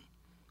problem.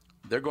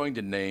 They're going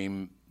to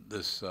name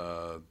this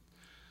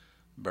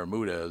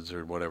Bermudez,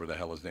 or whatever the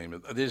hell his name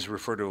is. They just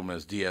refer to him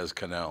as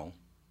Diaz-Canel.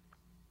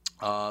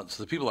 So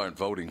the people aren't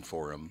voting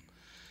for him.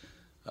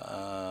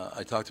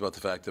 I talked about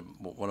the fact that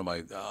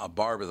a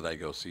barber that I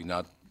go see,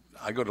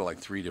 I go to like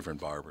 3 different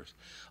barbers.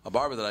 A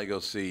barber that I go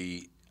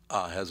see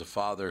has a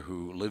father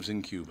who lives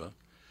in Cuba.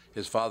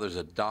 His father's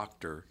a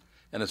doctor,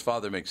 and his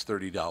father makes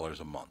 $30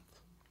 a month.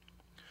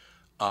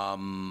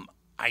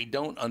 I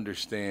don't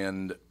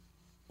understand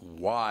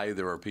why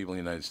there are people in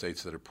the United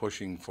States that are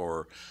pushing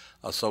for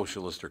a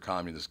socialist or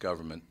communist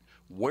government.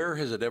 Where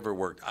has it ever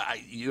worked?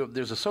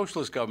 There's a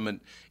socialist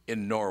government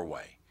in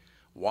Norway.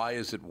 Why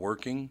is it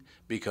working?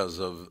 Because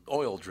of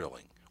oil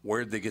drilling.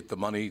 Where did they get the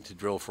money to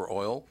drill for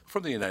oil?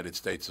 From the United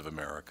States of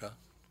America.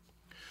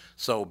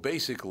 So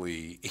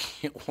basically,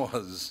 it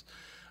was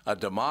a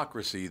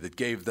democracy that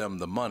gave them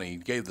the money,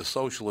 gave the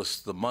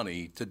socialists the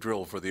money to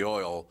drill for the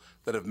oil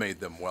that have made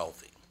them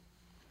wealthy.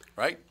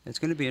 Right? It's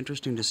going to be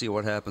interesting to see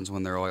what happens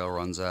when their oil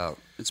runs out.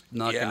 It's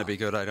not going to be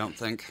good, I don't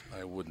think.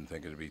 I wouldn't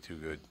think it would be too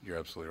good. You're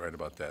absolutely right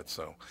about that.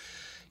 So,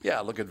 yeah,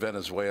 look at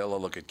Venezuela,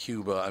 look at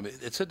Cuba. I mean,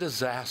 it's a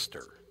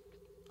disaster.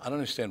 I don't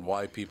understand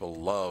why people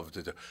love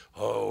to do,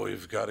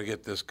 we've got to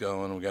get this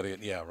going. We've got to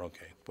get,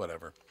 okay,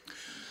 whatever.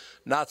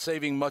 Not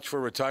saving much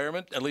for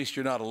retirement? At least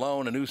you're not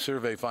alone. A new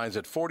survey finds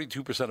that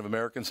 42% of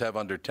Americans have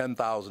under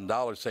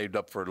 $10,000 saved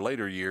up for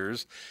later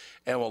years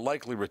and will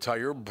likely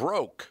retire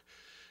broke.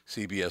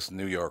 CBS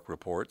New York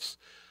reports.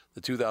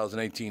 The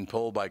 2018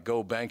 poll by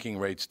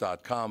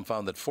GoBankingRates.com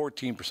found that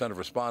 14% of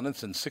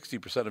respondents and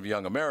 60% of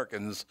young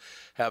Americans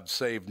have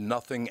saved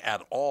nothing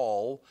at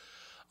all.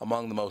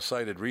 Among the most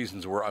cited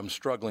reasons were, I'm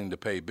struggling to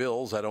pay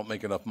bills, I don't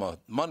make enough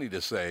money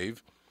to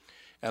save,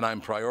 and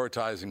I'm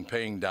prioritizing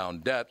paying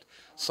down debt.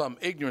 Some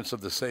ignorance of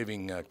the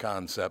saving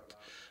concept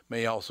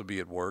may also be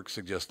at work,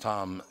 suggests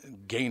Tom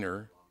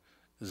Gaynor.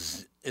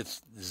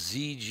 It's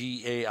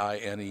Z-G-A-I-N-E-R,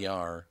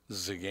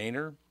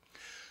 Zgainer,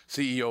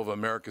 CEO of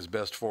America's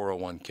Best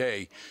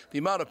 401k. The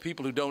amount of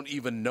people who don't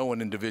even know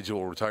an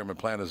individual retirement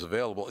plan is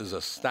available is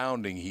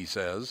astounding, he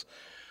says.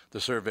 The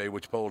survey,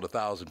 which polled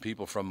 1,000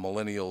 people from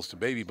millennials to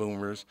baby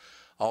boomers,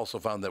 also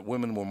found that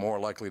women were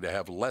more likely to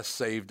have less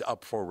saved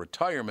up for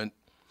retirement.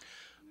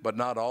 But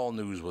not all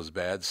news was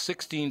bad.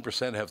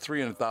 16% have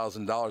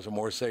 $300,000 or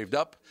more saved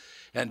up,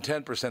 and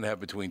 10% have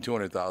between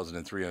 $200,000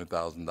 and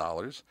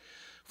 $300,000.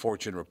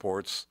 Fortune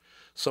reports.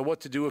 So what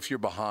to do if you're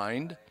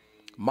behind?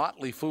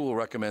 Motley Fool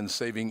recommends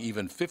saving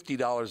even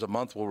 $50 a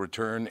month will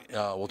turn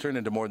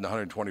into more than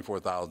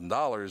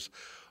 $124,000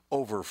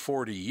 over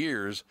 40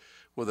 years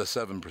with a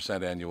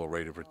 7% annual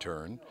rate of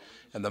return.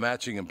 And the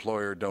matching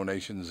employer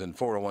donations in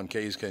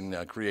 401ks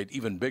can create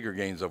even bigger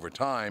gains over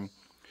time.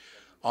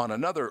 On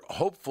another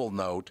hopeful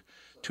note,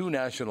 2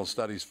 national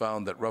studies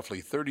found that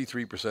roughly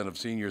 33% of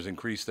seniors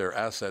increased their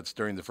assets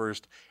during the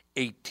first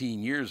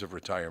 18 years of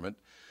retirement,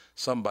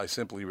 some by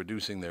simply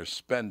reducing their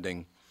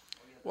spending.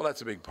 Well,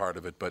 that's a big part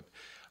of it, but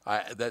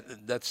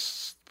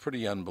that's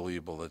pretty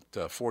unbelievable that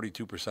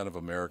 42% of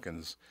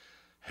Americans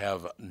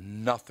have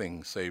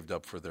nothing saved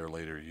up for their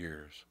later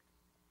years.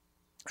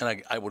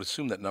 And I would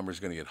assume that number is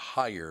going to get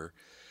higher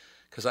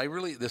because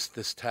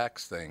this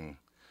tax thing,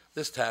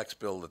 this tax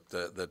bill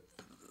that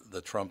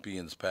the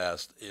Trumpians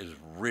passed is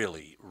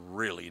really,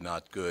 really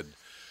not good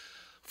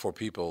for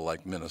people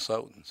like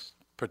Minnesotans,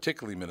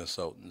 particularly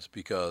Minnesotans,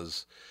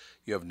 because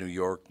you have New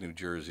York, New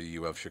Jersey,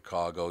 you have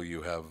Chicago,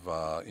 you have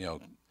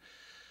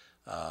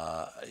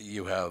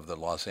You have the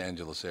Los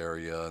Angeles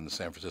area and the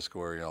San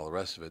Francisco area and all the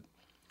rest of it.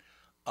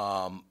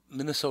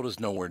 Minnesota's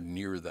nowhere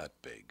near that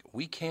big.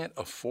 We can't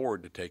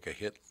afford to take a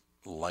hit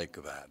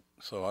like that.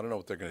 So I don't know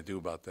what they're going to do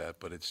about that,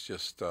 but it's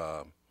just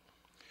that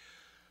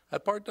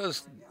part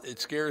it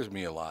scares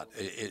me a lot.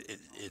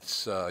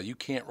 It's you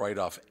can't write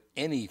off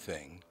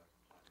anything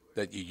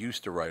that you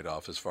used to write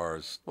off as far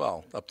as,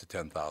 well, up to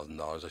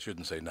 $10,000. I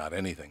shouldn't say not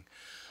anything.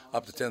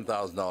 Up to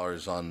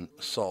 $10,000 on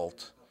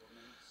salt,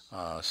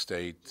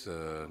 state,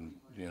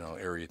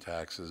 area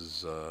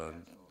taxes,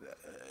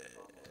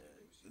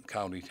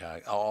 county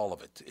tax, all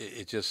of it.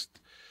 It just,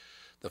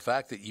 the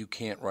fact that you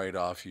can't write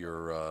off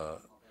your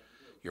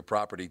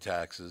property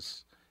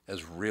taxes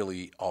has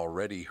really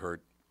already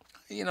hurt.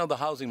 You know, the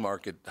housing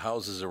market,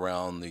 houses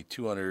around the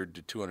 $200,000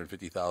 to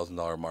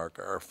 $250,000 mark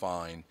are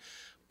fine,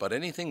 but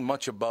anything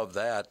much above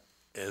that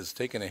has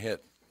taken a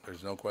hit.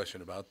 There's no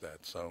question about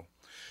that. So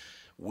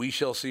we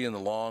shall see in the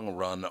long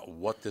run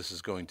what this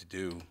is going to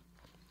do.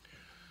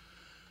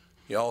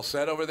 You all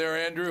set over there,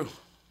 Andrew?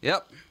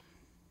 Yep.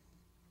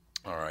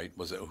 All right.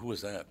 Who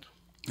was that?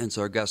 And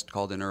so our guest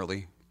called in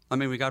early. I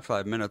mean, we got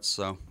 5 minutes,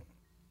 so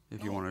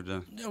if you wanted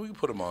to. Yeah, we can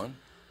put him on.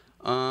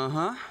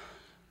 Uh-huh.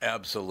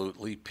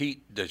 Absolutely.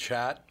 Pete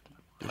DeChat.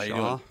 How you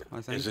DeShaw, doing?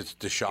 I think. Is it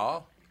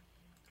DeShaw?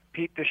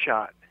 Pete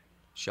DeChat.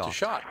 Shaw.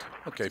 DeChat.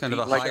 Okay. Kind of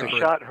Pete. a Like hybrid. a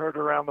shot heard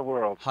around the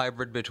world.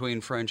 Hybrid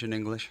between French and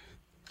English.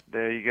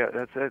 There you go.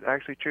 That's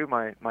actually true.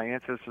 My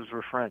ancestors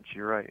were French.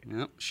 You're right.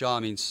 Yep. Shaw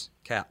means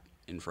cat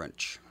in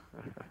French.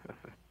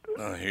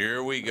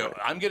 Here we go.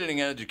 I'm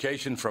getting an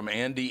education from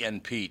Andy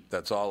and Pete.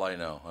 That's all I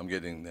know. I'm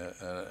getting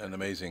an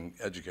amazing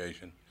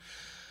education.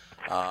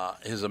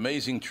 His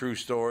amazing true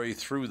story,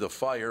 Through the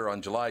Fire,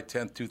 on July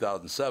 10th,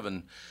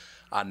 2007,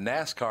 a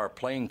NASCAR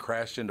plane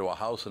crashed into a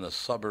house in a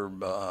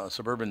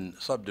suburban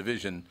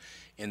subdivision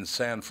in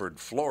Sanford,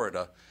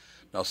 Florida.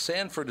 Now,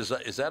 Sanford, is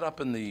that up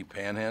in the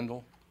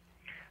Panhandle?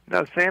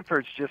 No,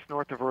 Sanford's just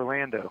north of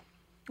Orlando.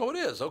 Oh, it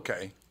is?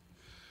 Okay.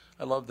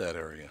 I love that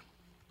area.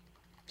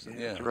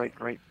 Yeah. It's right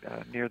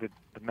near the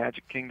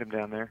Magic Kingdom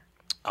down there.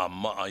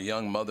 A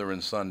young mother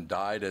and son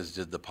died, as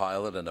did the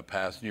pilot and a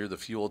passenger. The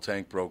fuel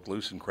tank broke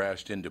loose and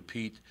crashed into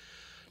Pete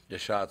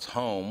DeChat's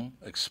home,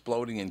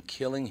 exploding and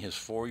killing his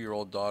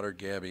 4-year-old daughter,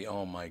 Gabby.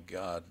 Oh, my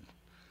God.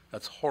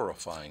 That's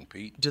horrifying,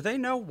 Pete. Do they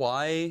know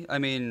why? I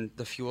mean,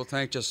 the fuel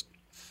tank just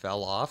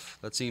fell off?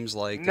 That seems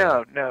like...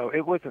 No,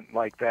 it wasn't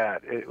like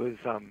that. It was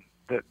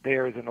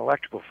there was an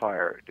electrical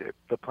fire.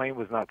 The plane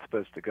was not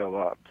supposed to go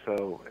up,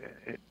 so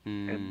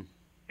and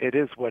it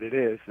is what it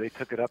is. They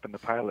took it up, and the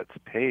pilots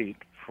paid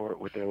for it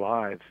with their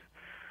lives.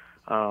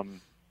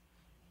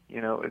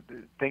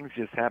 Things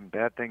just happen.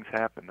 Bad things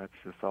happen. That's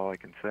just all I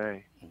can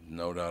say.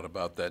 No doubt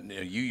about that.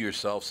 You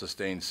yourself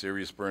sustained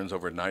serious burns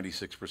over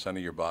 96% of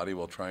your body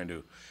while trying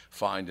to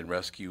find and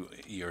rescue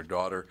your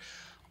daughter.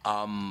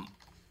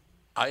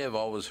 I have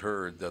always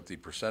heard that the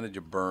percentage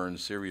of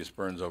burns, serious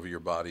burns over your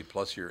body,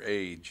 plus your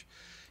age,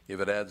 if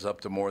it adds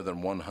up to more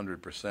than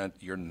 100%,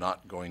 you're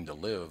not going to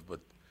live. But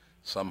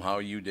somehow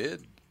you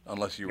did,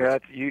 unless you were...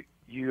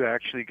 You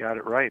actually got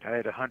it right. I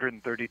had a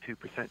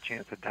 132%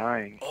 chance of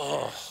dying.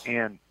 Oh.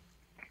 And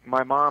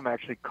my mom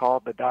actually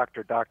called the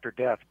doctor Dr.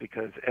 Death,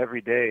 because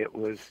every day it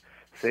was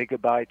say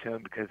goodbye to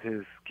him because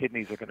his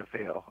kidneys are going to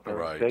fail, or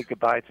Right. say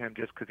goodbye to him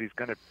just because he's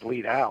going to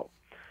bleed out.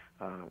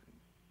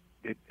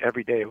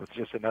 Every day it was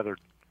just another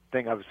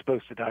thing I was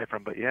supposed to die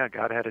from. But, yeah,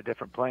 God had a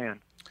different plan.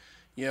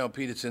 You know,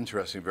 Pete, it's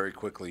interesting. Very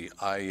quickly,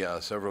 I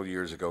several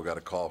years ago got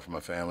a call from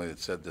a family that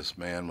said this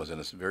man was in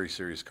a very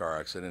serious car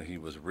accident. He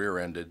was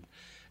rear-ended,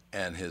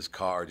 and his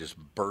car just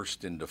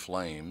burst into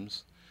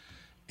flames,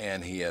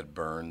 and he had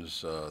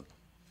burns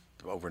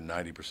over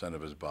 90%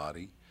 of his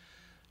body.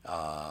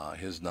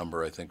 His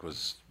number, I think,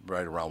 was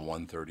right around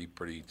 130,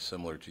 pretty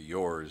similar to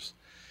yours.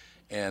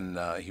 And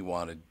he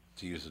wanted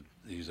to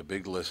he's a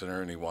big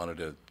listener, and he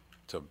wanted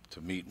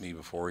to meet me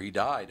before he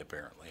died,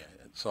 apparently.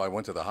 So I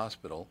went to the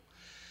hospital,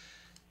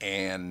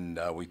 and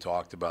we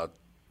talked about,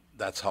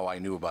 that's how I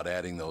knew about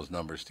adding those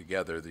numbers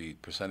together, the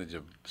percentage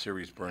of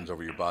serious burns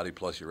over your body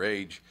plus your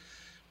age.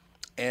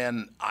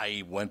 And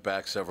I went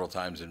back several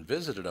times and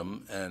visited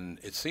him, and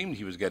it seemed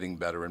he was getting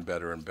better and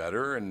better and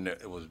better, and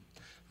it was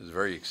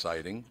very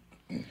exciting.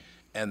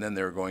 And then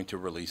they were going to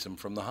release him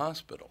from the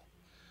hospital.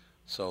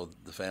 So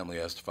the family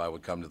asked if I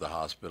would come to the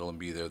hospital and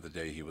be there the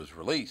day he was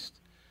released.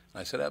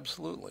 And I said,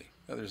 absolutely.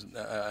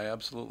 I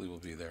absolutely will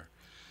be there.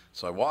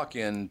 So I walk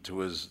into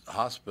his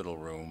hospital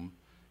room,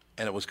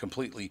 and it was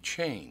completely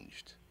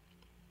changed.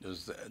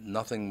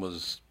 Nothing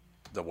was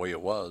the way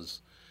it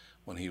was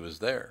when he was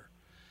there.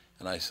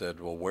 And I said,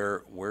 well,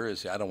 where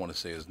is he? I don't want to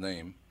say his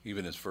name,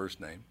 even his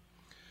first name.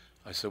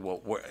 I said,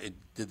 well,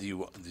 did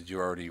you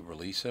already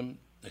release him?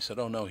 They said,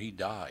 oh, no, he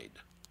died.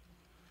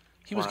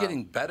 He was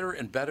getting better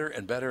and better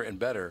and better and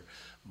better,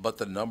 but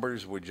the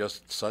numbers were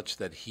just such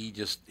that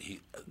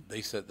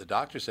the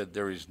doctor said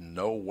there is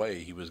no way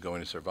he was going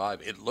to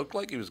survive. It looked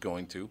like he was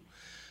going to,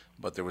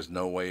 but there was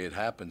no way it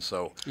happened.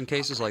 So In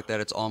cases like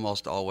that, it's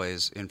almost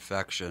always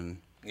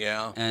infection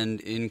Yeah.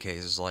 And in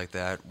cases like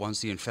that, once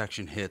the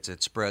infection hits,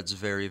 it spreads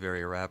very,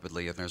 very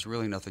rapidly, and there's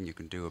really nothing you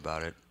can do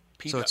about it.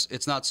 So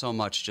it's not so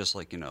much just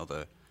like,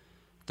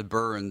 the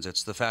burns.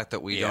 It's the fact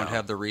that we don't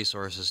have the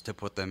resources to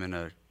put them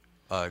in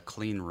a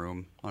clean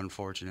room,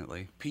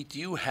 unfortunately. Pete, do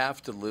you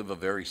have to live a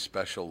very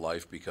special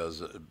life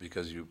because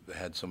you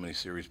had so many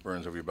serious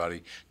burns over your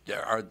body?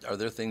 Are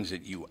there things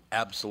that you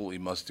absolutely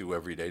must do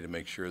every day to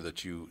make sure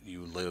that you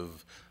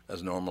live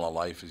as normal a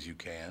life as you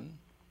can?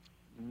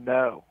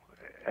 No,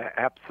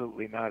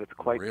 absolutely not. It's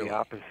quite Really? the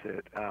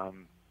opposite.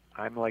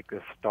 I'm like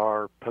the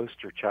star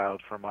poster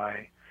child for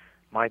my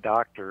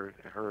doctor.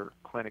 Her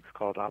clinic's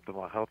called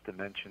Optimal Health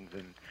Dimensions,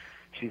 and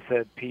she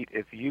said, Pete,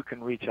 if you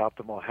can reach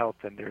optimal health,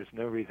 then there's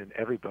no reason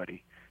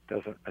everybody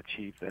doesn't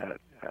achieve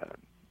that.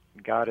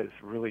 God is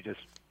really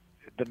just,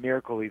 the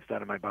miracle he's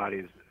done in my body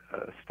is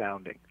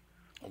astounding.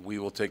 We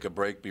will take a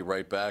break, be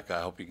right back.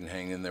 I hope you can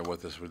hang in there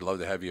with us. We'd love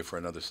to have you for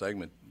another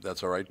segment.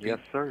 That's all right, Pete? Yes,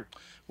 sir.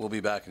 We'll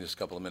be back in just a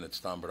couple of minutes.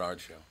 Tom Bernard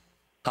Show.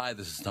 Hi,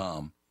 this is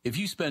Tom. If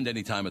you spend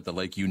any time at the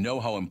lake, you know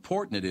how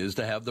important it is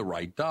to have the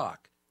right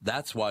dock.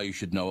 That's why you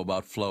should know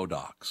about flow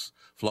docks.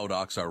 Flow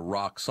docks are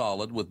rock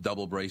solid with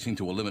double bracing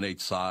to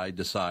eliminate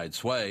side-to-side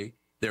sway.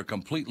 They're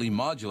completely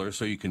modular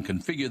so you can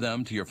configure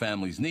them to your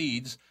family's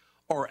needs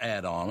or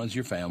add on as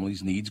your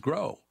family's needs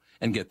grow.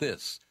 And get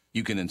this,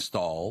 you can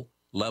install,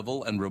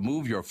 level, and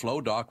remove your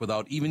flow dock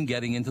without even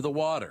getting into the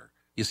water.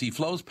 You see,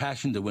 Flow's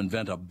passion to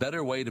invent a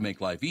better way to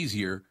make life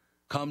easier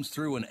comes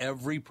through in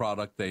every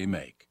product they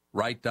make,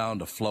 right down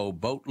to Flow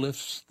boat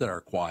lifts that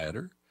are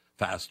quieter,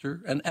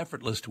 faster, and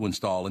effortless to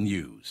install and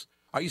use.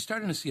 Are you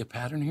starting to see a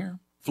pattern here?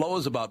 Flow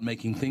is about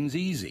making things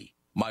easy.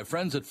 My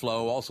friends at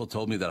Flow also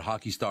told me that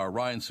hockey star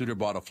Ryan Suter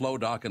bought a Flow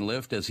dock and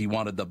lift as he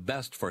wanted the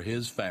best for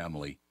his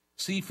family.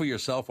 See for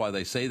yourself why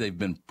they say they've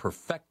been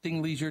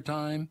perfecting leisure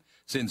time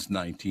since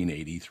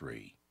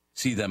 1983.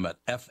 See them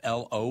at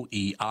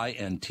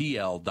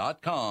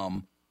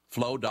FLOEINTL.com.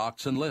 Flow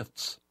Docks and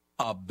Lifts.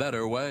 A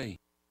better way.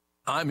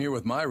 I'm here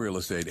with my real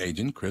estate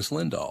agent, Chris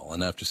Lindahl,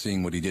 and after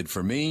seeing what he did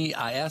for me,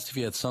 I asked if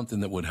he had something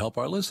that would help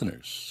our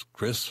listeners.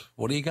 Chris,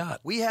 what do you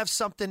got? We have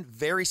something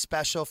very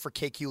special for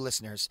KQ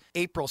listeners.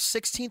 April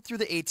 16th through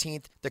the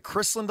 18th, the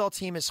Chris Lindahl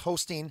team is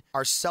hosting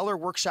our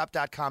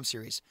SellerWorkshop.com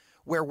series,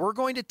 where we're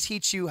going to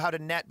teach you how to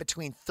net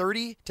between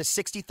 $30,000 to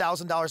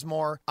 $60,000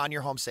 more on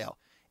your home sale.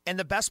 And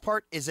the best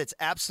part is it's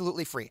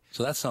absolutely free.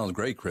 So that sounds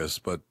great, Chris,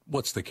 but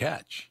what's the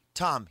catch?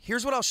 Tom,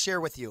 here's what I'll share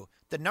with you.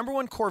 The number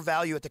one core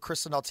value at the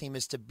Chris Lindahl team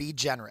is to be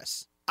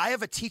generous. I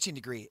have a teaching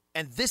degree,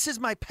 and this is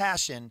my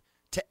passion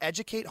to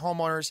educate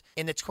homeowners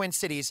in the Twin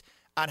Cities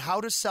on how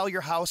to sell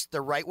your house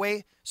the right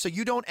way so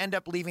you don't end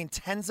up leaving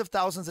tens of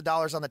thousands of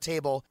dollars on the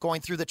table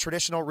going through the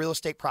traditional real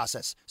estate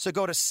process. So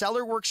go to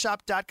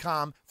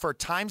sellerworkshop.com for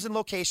times and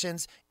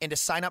locations and to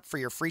sign up for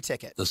your free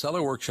ticket. The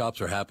Seller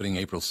Workshops are happening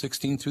April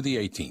 16th through the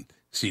 18th.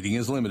 Seating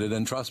is limited,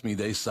 and trust me,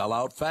 they sell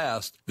out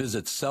fast.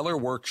 Visit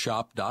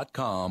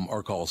sellerworkshop.com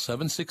or call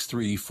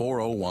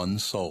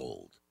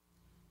 763-401-SOLD.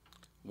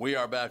 We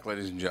are back,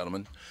 ladies and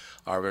gentlemen.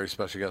 Our very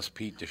special guest,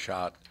 Pete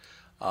DeChat.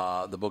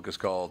 The book is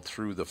called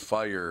Through the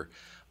Fire.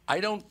 I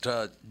don't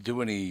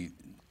do any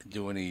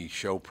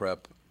show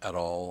prep at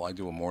all. I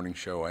do a morning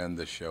show and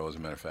this show, as a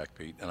matter of fact,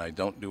 Pete, and I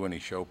don't do any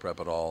show prep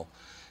at all,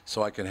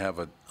 so I can have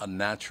a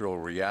natural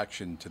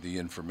reaction to the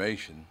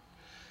information.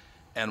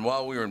 And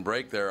while we were in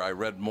break there, I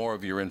read more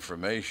of your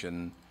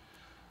information.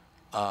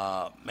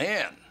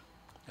 Man,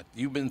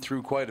 you've been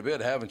through quite a bit,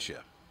 haven't you?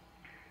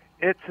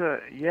 It's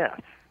yes,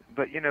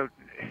 but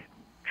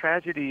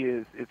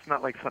tragedy it's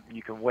not like something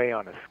you can weigh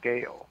on a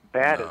scale.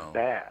 Bad is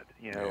bad.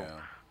 Yeah.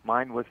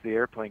 Mine was the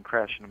airplane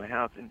crash into my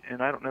house,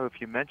 and I don't know if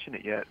you mentioned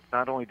it yet.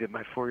 Not only did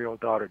my 4-year-old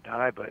daughter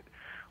die, but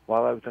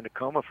while I was in a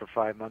coma for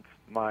 5 months,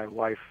 my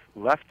wife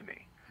left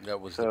me. I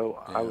was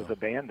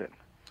abandoned.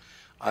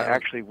 I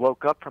actually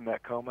woke up from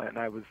that coma, and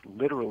I was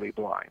literally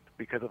blind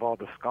because of all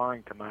the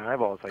scarring to my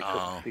eyeballs. I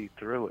couldn't see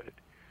through it.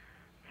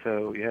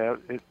 So, yeah,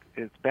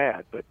 it's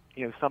bad. But,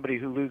 somebody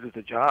who loses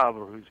a job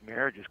or whose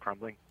marriage is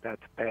crumbling,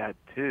 that's bad,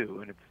 too.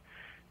 And it's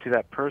to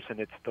that person,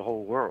 it's the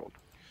whole world.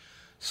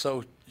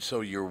 So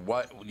your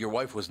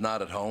wife was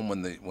not at home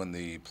when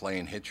the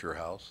plane hit your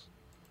house?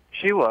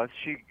 She was.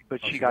 She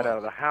got out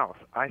of the house.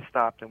 I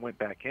stopped and went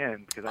back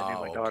in because I knew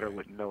my daughter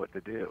wouldn't know what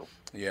to do.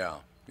 Yeah.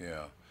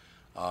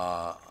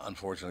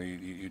 Unfortunately,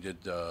 you did.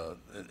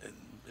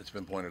 It's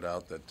been pointed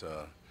out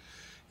that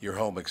your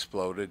home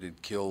exploded.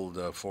 It killed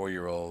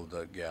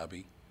 4-year-old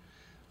Gabby.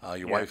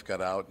 Your wife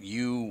got out.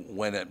 You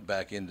went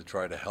back in to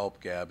try to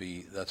help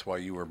Gabby. That's why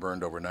you were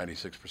burned over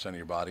 96% of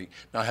your body.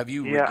 Now, have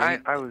you? Yeah,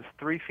 I was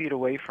 3 feet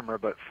away from her,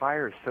 but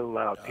fire is so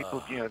loud.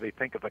 People, they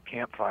think of a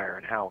campfire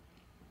and how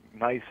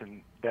nice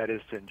and that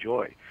is to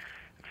enjoy.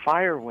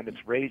 Fire, when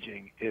it's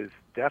raging, is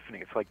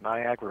deafening. It's like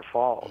Niagara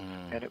Falls,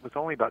 and it was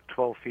only about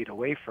 12 feet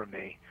away from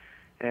me,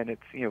 and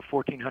it's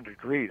 1,400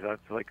 degrees.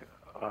 That's like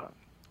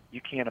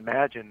you can't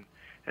imagine,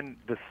 and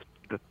the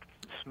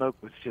smoke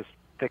was just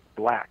thick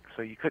black,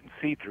 so you couldn't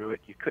see through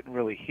it. You couldn't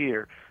really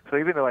hear. So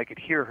even though I could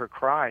hear her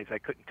cries, I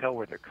couldn't tell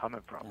where they're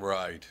coming from.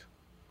 Right.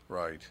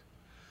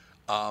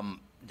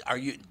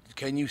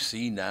 Can you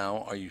see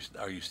now? Are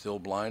you still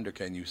blind, or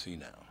can you see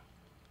now?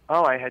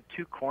 Oh, I had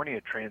 2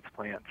 cornea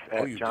transplants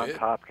at you Johns did?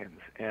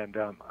 Hopkins, and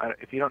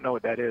if you don't know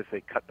what that is,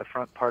 they cut the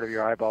front part of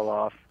your eyeball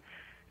off,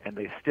 and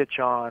they stitch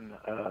on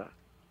a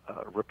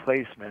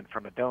replacement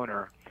from a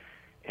donor,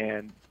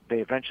 and they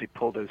eventually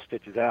pull those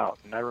stitches out.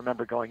 And I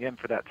remember going in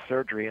for that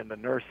surgery, and the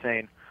nurse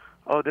saying,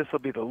 "Oh, this will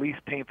be the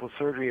least painful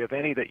surgery of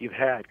any that you've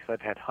had," because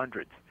I've had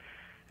hundreds.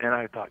 And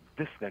I thought,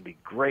 this is going to be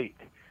great.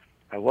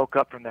 I woke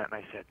up from that, and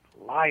I said,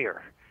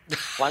 liar.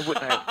 Why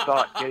wouldn't I have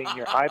thought getting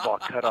your eyeball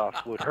cut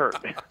off would hurt?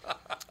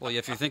 Well,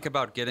 if you think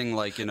about getting,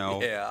 like,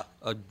 Yeah.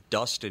 a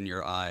dust in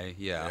your eye,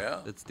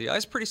 the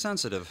eye's pretty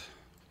sensitive.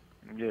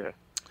 Yeah.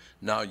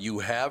 Now, you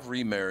have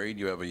remarried.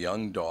 You have a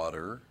young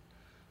daughter.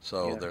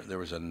 So Yes. there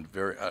was a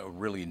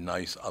really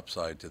nice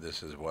upside to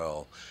this as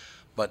well.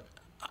 But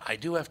I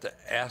do have to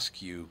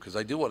ask you, because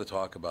I do want to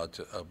talk about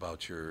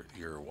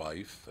your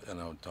wife, and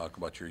I'll talk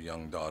about your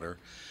young daughter.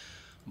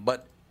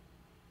 But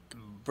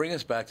bring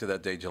us back to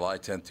that day, July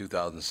 10th,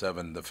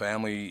 2007. The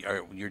family,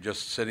 you're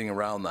just sitting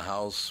around the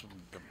house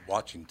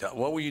watching.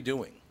 What were you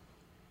doing?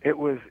 It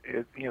was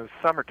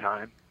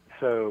summertime,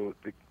 so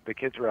the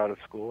kids were out of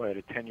school. I had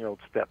a 10-year-old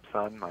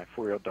stepson, my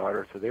 4-year-old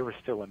daughter, so they were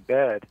still in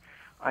bed.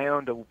 I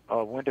owned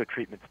a window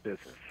treatments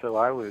business, so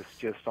I was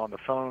just on the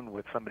phone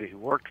with somebody who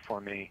worked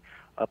for me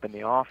up in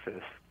the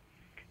office,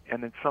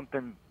 and then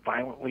something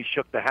violently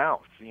shook the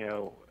house.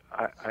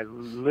 I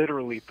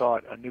literally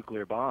thought a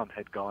nuclear bomb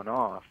had gone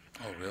off.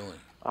 Oh, really?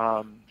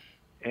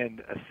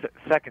 And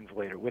seconds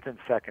later, within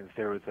seconds,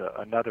 there was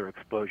another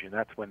explosion.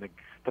 That's when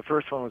the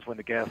first one was when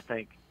the gas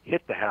tank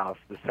hit the house.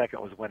 The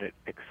second was when it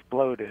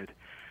exploded.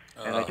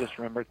 And I just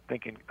remember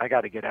thinking, I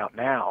got to get out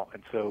now.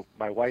 And so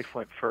my wife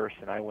went first,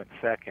 and I went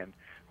second.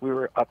 We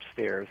were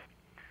upstairs,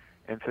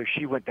 and so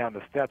she went down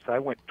the steps. I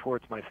went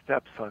towards my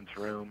stepson's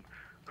room,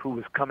 who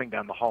was coming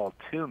down the hall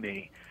to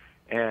me.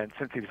 And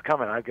since he was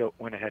coming, I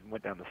went ahead and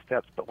went down the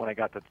steps. But when I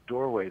got to the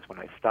doorways, when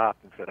I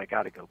stopped and said, I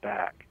got to go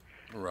back.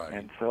 Right.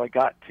 And so I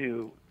got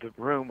to the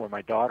room where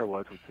my daughter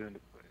was.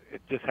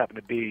 It just happened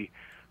to be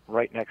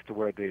right next to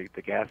where the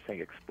gas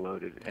tank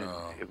exploded. And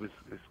it was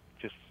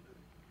just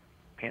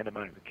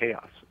pandemonium and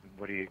chaos.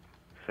 What do you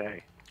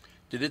say?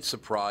 Did it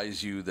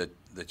surprise you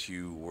that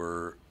you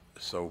were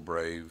so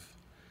brave?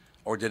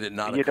 Or did it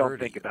not You occur don't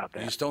think about that.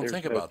 You just don't There's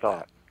think no about thought.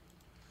 that.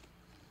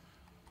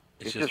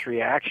 It's just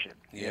reaction.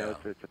 Yeah.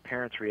 It's a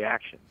parent's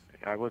reaction.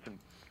 I wasn't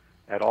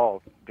at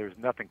all. There's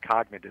nothing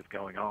cognitive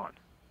going on.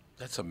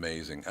 That's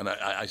amazing. And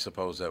I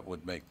suppose that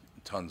would make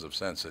tons of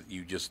sense, that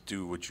you just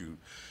do what you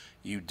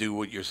do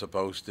what you're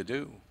supposed to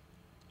do.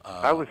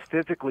 I was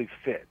physically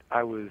fit.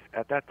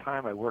 At that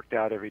time, I worked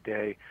out every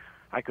day.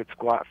 I could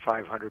squat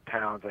 500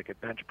 pounds. I could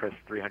bench press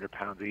 300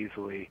 pounds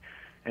easily.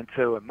 And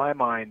so in my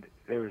mind,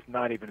 there was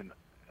not even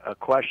a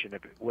question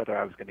of whether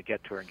I was going to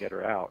get to her and get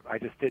her out. I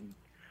just didn't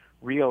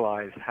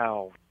realize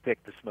how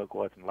thick the smoke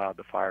was and loud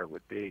the fire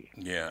would be.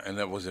 Yeah, and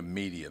that was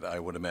immediate. I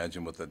would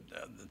imagine with the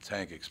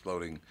tank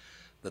exploding,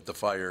 that the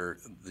fire,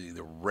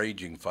 the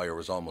raging fire,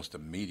 was almost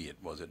immediate,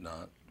 was it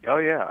not? Oh,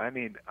 yeah. I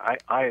mean,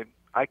 I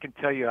can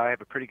tell you I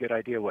have a pretty good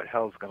idea what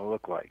hell's going to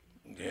look like.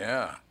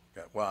 Yeah.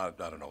 Well,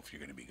 I don't know if you're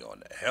going to be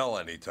going to hell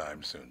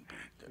anytime soon,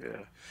 Pete.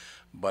 Yeah.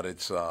 But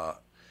it's, how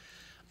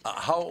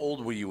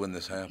old were you when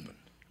this happened?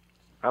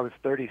 I was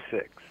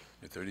 36.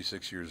 You're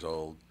 36 years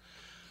old.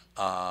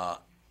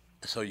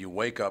 So you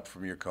wake up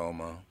from your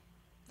coma.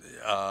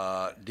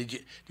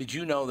 Did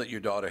you know that your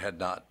daughter had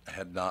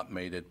not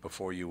made it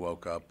before you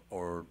woke up,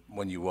 or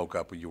when you woke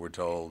up you were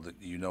told that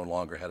you no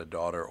longer had a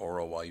daughter or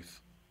a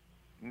wife?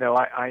 No,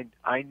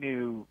 I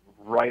knew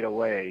right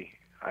away.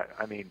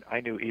 I mean,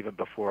 I knew even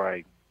before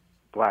I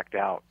blacked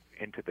out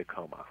into the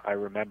coma. I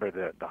remember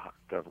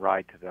the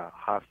ride to the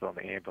hospital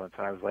in the ambulance,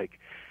 and I was like,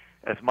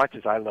 as much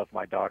as I love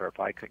my daughter, if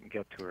I couldn't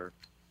get to her,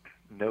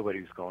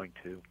 nobody's going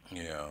to.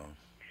 Yeah.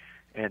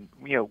 And,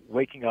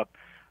 waking up,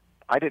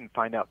 I didn't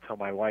find out till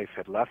my wife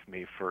had left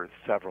me for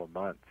several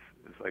months.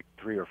 It was like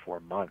 3 or 4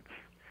 months,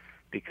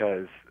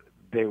 because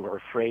they were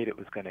afraid it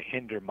was going to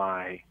hinder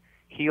my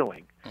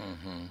healing.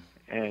 Mm-hmm.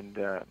 And,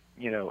 it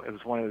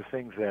was one of those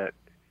things that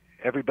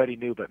everybody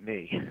knew but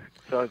me.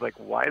 So I was like,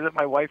 why isn't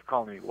my wife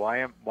calling me?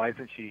 Why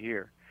isn't she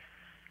here?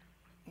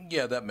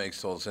 Yeah, that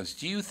makes total sense.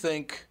 Do you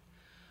think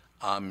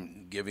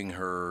I'm giving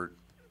her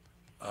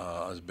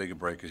as big a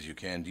break as you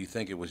can? Do you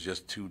think it was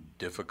just too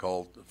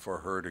difficult for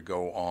her to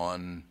go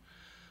on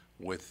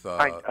with?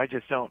 I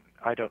just don't.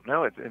 I don't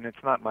know it, and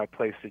it's not my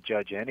place to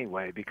judge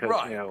anyway. Because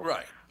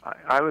right.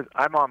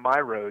 I'm on my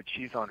road.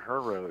 She's on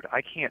her road.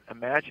 I can't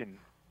imagine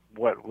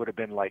what would have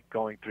been like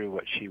going through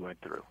what she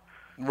went through.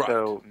 Right.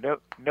 So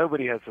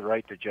nobody has the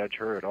right to judge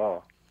her at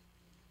all.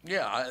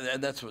 Yeah,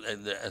 and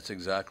that's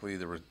exactly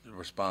the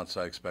response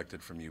I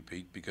expected from you,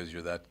 Pete, because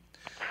you're that.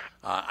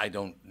 I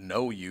don't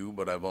know you,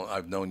 but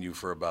I've known you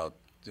for about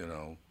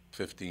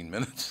 15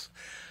 minutes,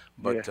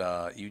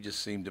 but you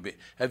just seem to be.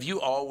 Have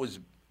you always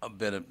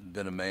been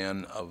a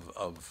man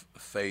of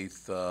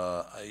faith?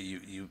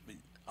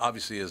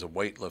 obviously as a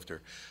weightlifter,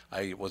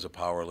 I was a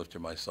power lifter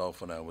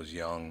myself when I was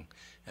young,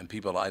 and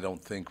people I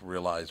don't think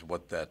realize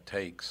what that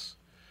takes.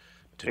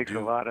 Takes a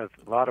lot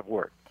of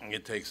work.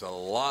 It takes a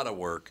lot of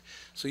work.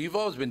 So you've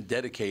always been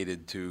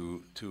dedicated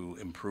to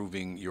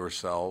improving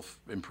yourself,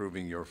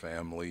 improving your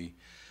family.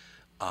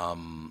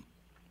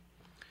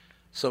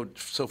 So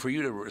for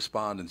you to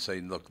respond and say,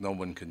 look, no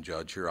one can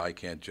judge her, I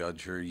can't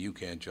judge her, you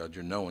can't judge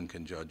her, no one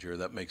can judge her,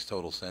 that makes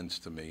total sense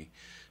to me,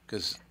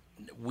 because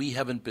we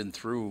haven't been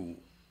through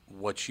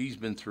what she's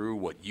been through,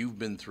 what you've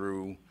been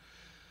through.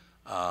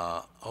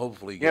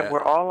 Hopefully,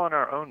 we're all on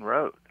our own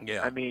road.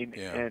 Yeah, I mean,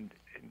 yeah. and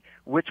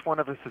which one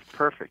of us is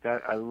perfect?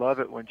 I love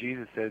it when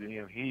Jesus said,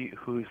 he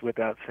who's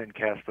without sin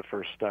cast the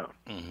first stone.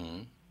 Mm-hmm.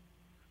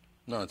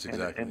 No, that's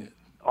exactly and it.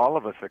 All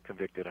of us are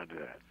convicted under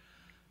that.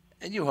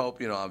 And you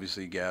hope,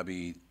 obviously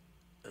Gabby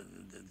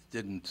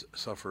didn't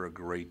suffer a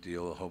great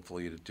deal.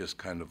 Hopefully it just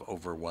kind of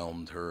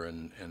overwhelmed her.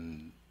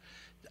 And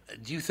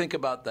do you think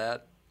about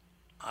that?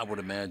 I would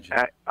imagine.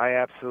 I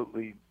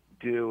absolutely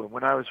do. And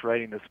when I was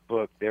writing this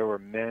book, there were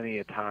many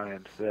a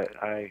times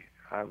that I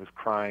was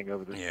crying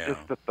over this. Yeah.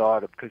 Just the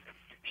thought of, because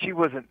she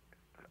wasn't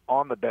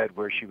on the bed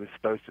where she was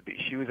supposed to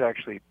be. She was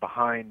actually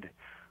behind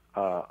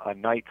a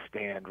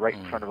nightstand right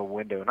in front of a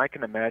window. And I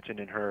can imagine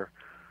in her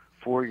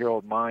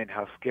 4-year-old mind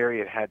how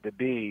scary it had to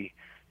be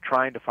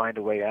trying to find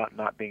a way out and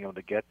not being able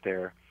to get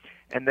there.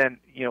 And then,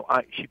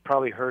 she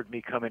probably heard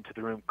me come into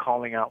the room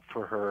calling out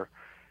for her.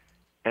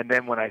 And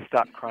then when I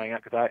stopped crying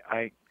out, because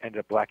I ended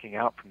up blacking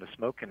out from the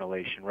smoke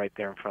inhalation right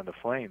there in front of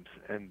the flames.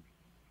 And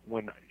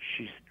when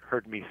she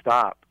heard me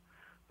stop,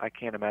 I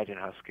can't imagine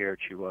how scared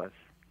she was.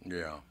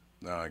 Yeah,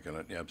 no, I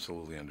can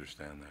absolutely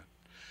understand that.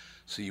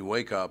 So you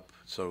wake up.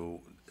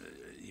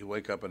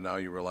 And now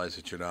you realize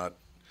that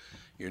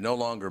you're no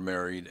longer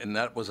married. And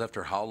that was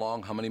after how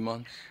long? How many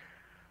months?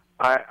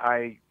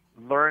 I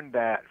learned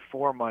that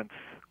 4 months,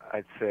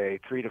 I'd say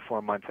 3 to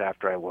 4 months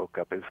after I woke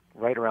up. It was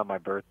right around my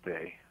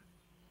birthday.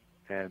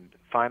 And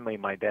finally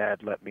my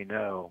dad let me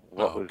know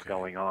what was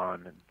going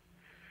on. And,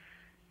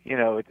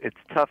 it's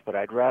tough, but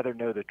I'd rather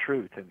know the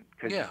truth,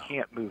 because you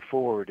can't move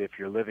forward if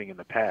you're living in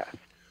the past.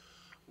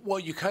 Well,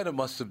 you kind of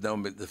must have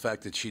known, but the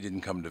fact that she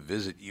didn't come to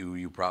visit you,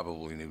 you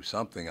probably knew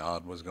something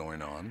odd was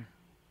going on.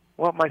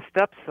 Well, my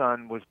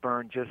stepson was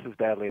burned just as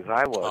badly as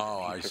I was.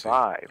 Oh, and I he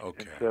survived. see.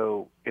 Okay. And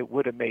so it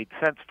would have made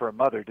sense for a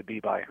mother to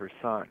be by her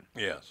son.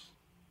 Yes.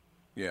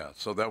 Yeah,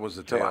 so that was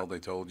the tale they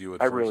told you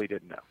at I first? really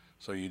didn't know.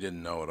 So you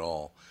didn't know at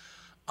all.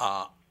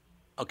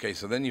 Okay,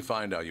 so then you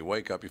find out, you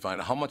wake up,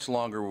 how much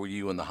longer were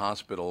you in the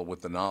hospital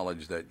with the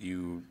knowledge that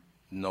you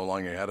no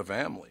longer had a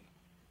family?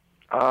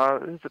 It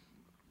was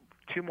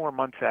 2 more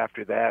months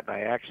after that, and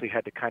I actually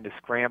had to kind of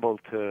scramble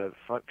to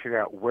figure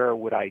out where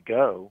would I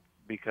go,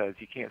 because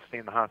you can't stay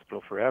in the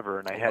hospital forever.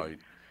 And I had,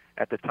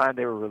 at the time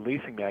they were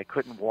releasing me, I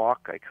couldn't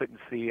walk, I couldn't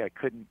see, I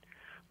couldn't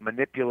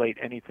manipulate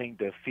anything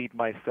to feed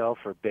myself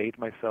or bathe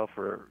myself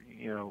or,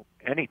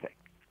 anything.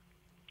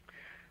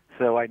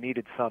 So I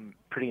needed some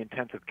pretty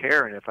intensive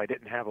care, and if I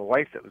didn't have a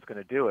wife that was going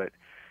to do it,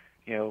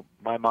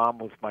 my mom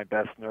was my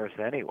best nurse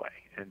anyway.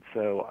 And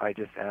so I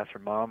just asked her,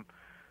 Mom,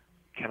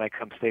 can I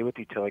come stay with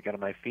you till I get on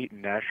my feet?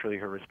 And naturally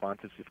her response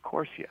is, of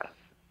course, yes.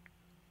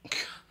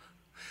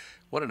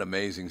 What an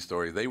amazing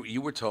story.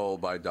 You were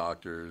told by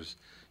doctors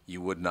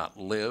you would not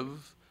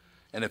live,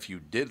 and if you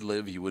did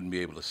live, you wouldn't be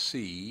able to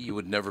see. You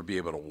would never be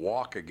able to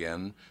walk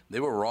again.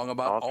 They were wrong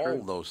about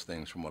all those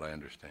things, from what I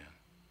understand.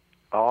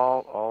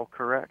 All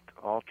correct.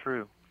 All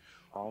true.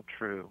 All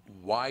true.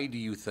 Why do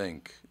you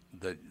think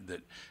that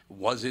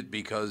was it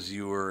because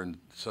you were in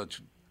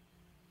such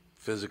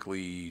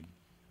physically,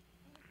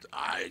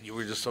 you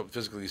were just so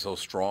physically so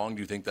strong?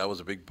 Do you think that was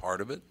a big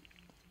part of it?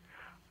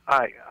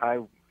 I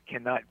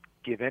cannot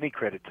give any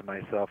credit to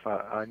myself.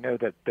 I know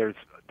that there's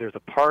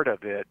a part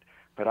of it,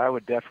 but I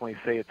would definitely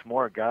say it's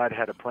more God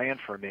had a plan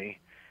for me,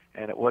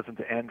 and it wasn't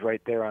to end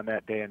right there on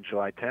that day on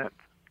July 10th.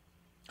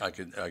 I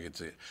could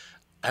see it.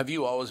 Have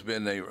you always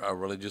been a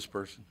religious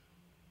person?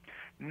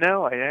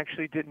 No, I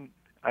actually didn't.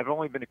 I've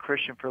only been a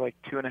Christian for like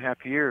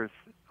 2.5 years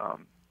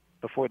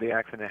before the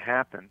accident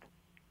happened.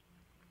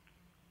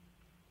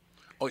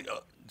 Oh,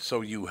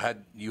 so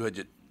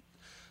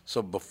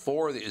so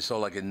before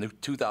like in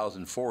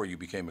 2004 you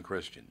became a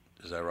Christian.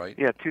 Is that right?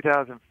 Yeah,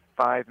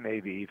 2005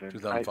 maybe even.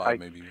 2005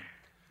 maybe.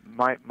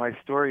 My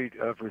story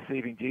of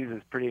receiving Jesus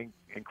is pretty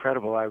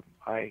incredible. I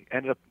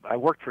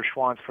worked for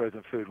Schwann's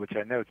Frozen Food, which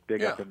I know is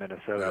big up in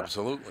Minnesota.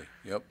 Absolutely,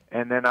 yep.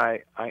 And then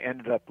I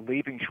ended up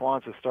leaving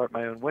Schwann's to start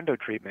my own window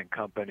treatment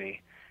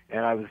company.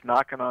 And I was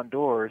knocking on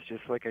doors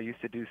just like I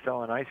used to do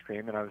selling ice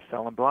cream, and I was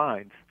selling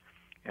blinds.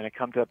 And I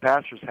come to a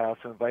pastor's house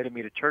who invited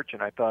me to church,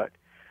 and I thought,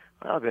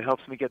 well, if it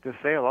helps me get this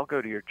sale, I'll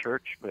go to your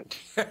church. But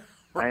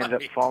I ended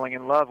up falling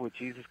in love with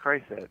Jesus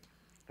Christ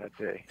that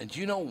day. And do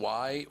you know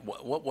why?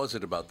 What was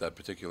it about that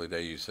particular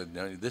day you said,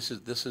 no, this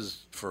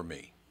is for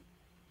me?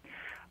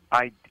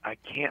 I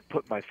can't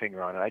put my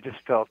finger on it. I just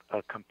felt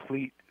a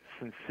complete,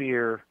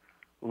 sincere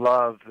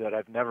love that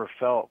I've never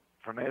felt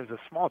from it. It was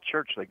a small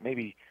church, like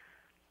maybe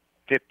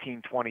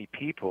 15, 20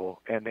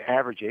 people, and the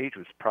average age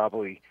was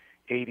probably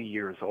 80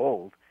 years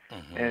old.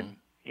 And,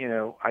 you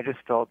know, I just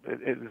felt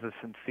it was a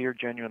sincere,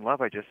 genuine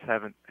love I just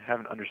haven't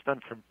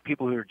understood from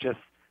people who are just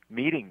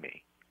meeting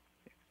me.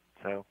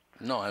 So.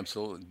 No,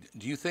 absolutely.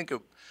 Do you think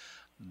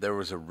there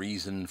was a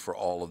reason for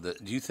all of this?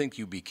 Do you think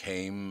you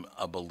became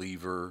a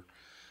believer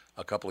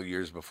a couple of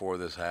years before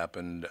this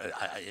happened?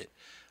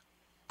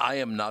 I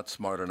am not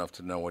smart enough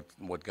to know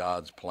what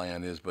God's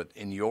plan is, but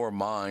in your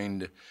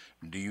mind,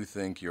 do you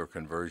think your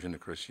conversion to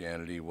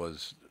Christianity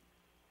was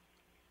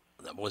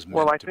meant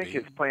well, I to think be?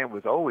 his plan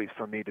was always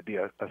for me to be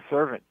a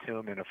servant to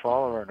him and a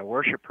follower and a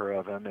worshiper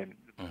of him. And,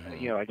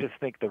 you know, I just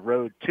think the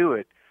road to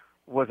it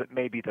wasn't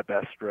maybe the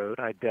best road.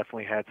 I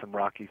definitely had some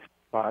rocky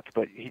spots,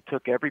 but he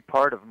took every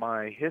part of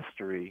my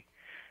history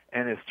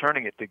and is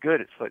turning it to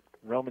good. It's like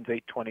Romans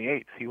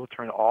 8:28. He will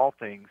turn all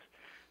things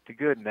to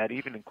good, and that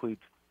even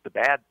includes the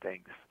bad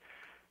things.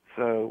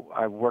 So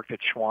I worked at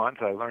Schwann's.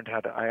 I learned how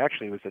to. I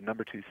actually was the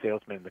number 2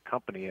 salesman in the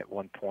company at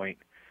one point,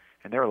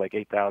 and there were like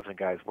 8,000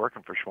 guys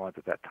working for Schwann's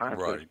at that time.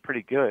 So it was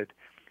pretty good.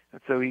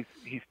 And so he's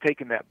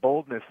taken that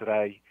boldness that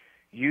I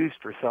used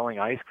for selling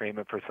ice cream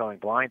and for selling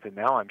blinds, and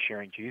now I'm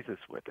sharing Jesus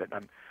with it.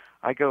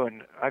 I go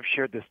and I've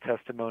shared this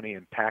testimony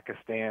in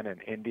Pakistan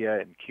and India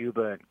and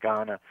Cuba and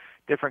Ghana,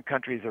 different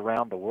countries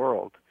around the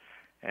world,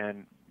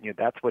 and you know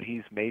that's what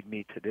he's made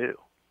me to do.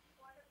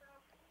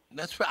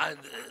 That's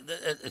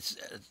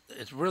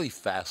it's really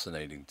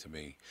fascinating to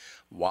me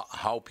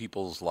how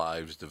people's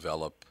lives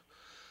develop.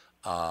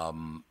 I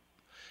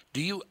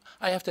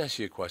have to ask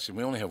you a question.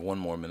 We only have one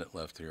more minute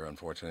left here,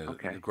 unfortunately.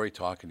 Okay. It's great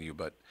talking to you,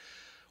 but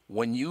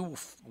when you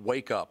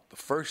wake up, the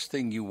first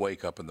thing you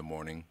wake up in the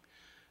morning,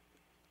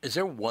 is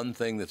there one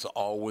thing that's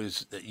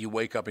always that you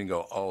wake up and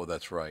go, oh,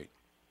 that's right?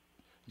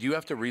 Do you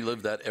have to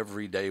relive that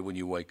every day when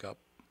you wake up?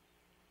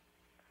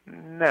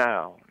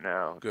 No.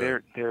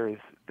 Good.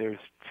 There's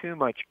too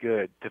much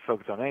good to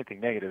focus on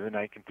anything negative, and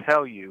I can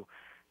tell you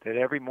that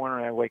every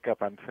morning I wake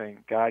up, I'm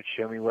saying, God,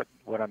 show me what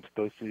I'm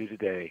supposed to do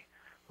today.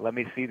 Let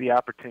me see the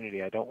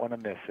opportunity. I don't want to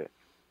miss it.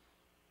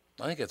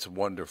 I think it's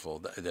wonderful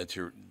that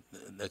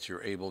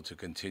you're able to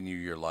continue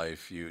your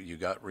life. You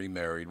got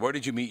remarried. Where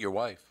did you meet your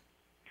wife?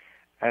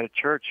 At a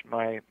church.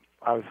 I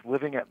was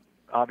living at,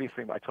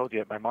 obviously, I told you,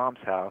 at my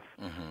mom's house.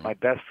 My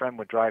best friend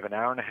would drive an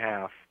hour and a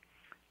half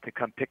to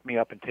come pick me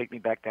up and take me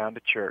back down to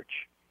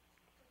church.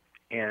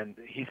 And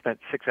he spent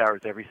 6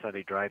 hours every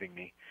Sunday driving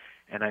me.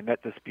 And I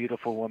met this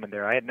beautiful woman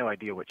there. I had no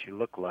idea what she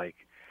looked like,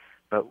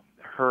 but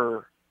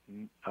her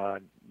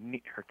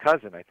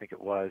cousin, I think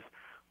it was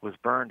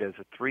burned as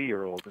a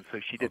 3-year-old, and so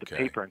she did a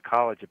paper in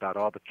college about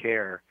all the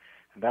care,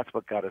 and that's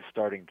what got us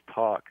starting to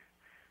talk.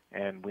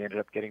 And we ended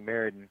up getting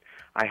married. And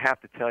I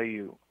have to tell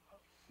you,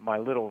 my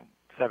little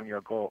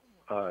 7-year-old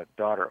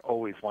daughter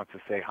always wants to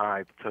say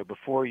hi. So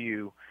before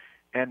you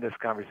end this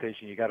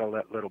conversation, you got to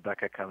let little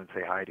Becca come and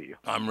say hi to you.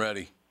 I'm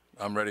ready.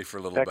 I'm ready for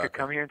little Becca.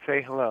 Come here and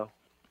say hello.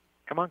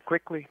 Come on,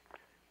 quickly.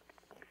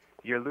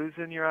 You're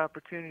losing your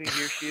opportunity.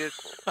 Here she is.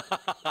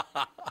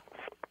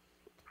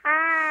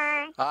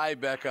 Hi. Hi,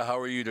 Becca. How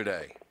are you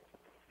today?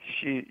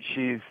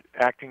 She's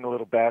acting a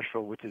little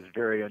bashful, which is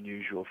very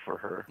unusual for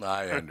her.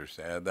 I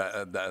understand.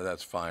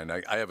 That's fine.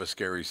 I have a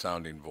scary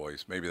sounding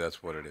voice. Maybe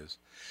that's what it is.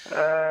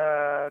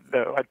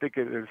 No, I think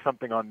there's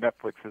something on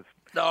Netflix that's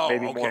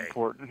maybe more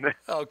important.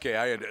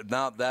 Okay,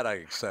 now that I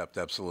accept,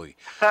 absolutely.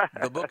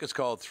 The book is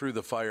called Through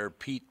the Fire,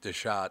 Pete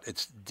DeChat.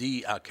 It's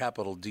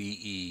capital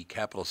D-E,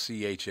 capital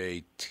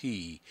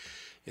C-H-A-T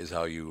is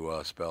how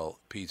you spell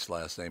Pete's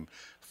last name.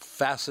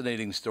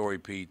 Fascinating story,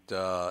 Pete.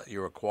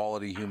 You're a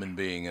quality human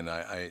being, and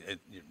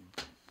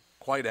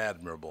quite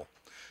admirable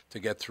to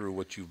get through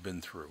what you've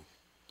been through.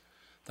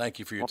 Thank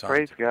you for your time.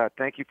 Praise God.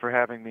 Thank you for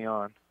having me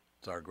on.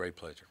 It's our great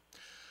pleasure.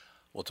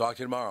 We'll talk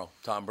to you tomorrow.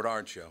 Tom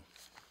Bernard Show.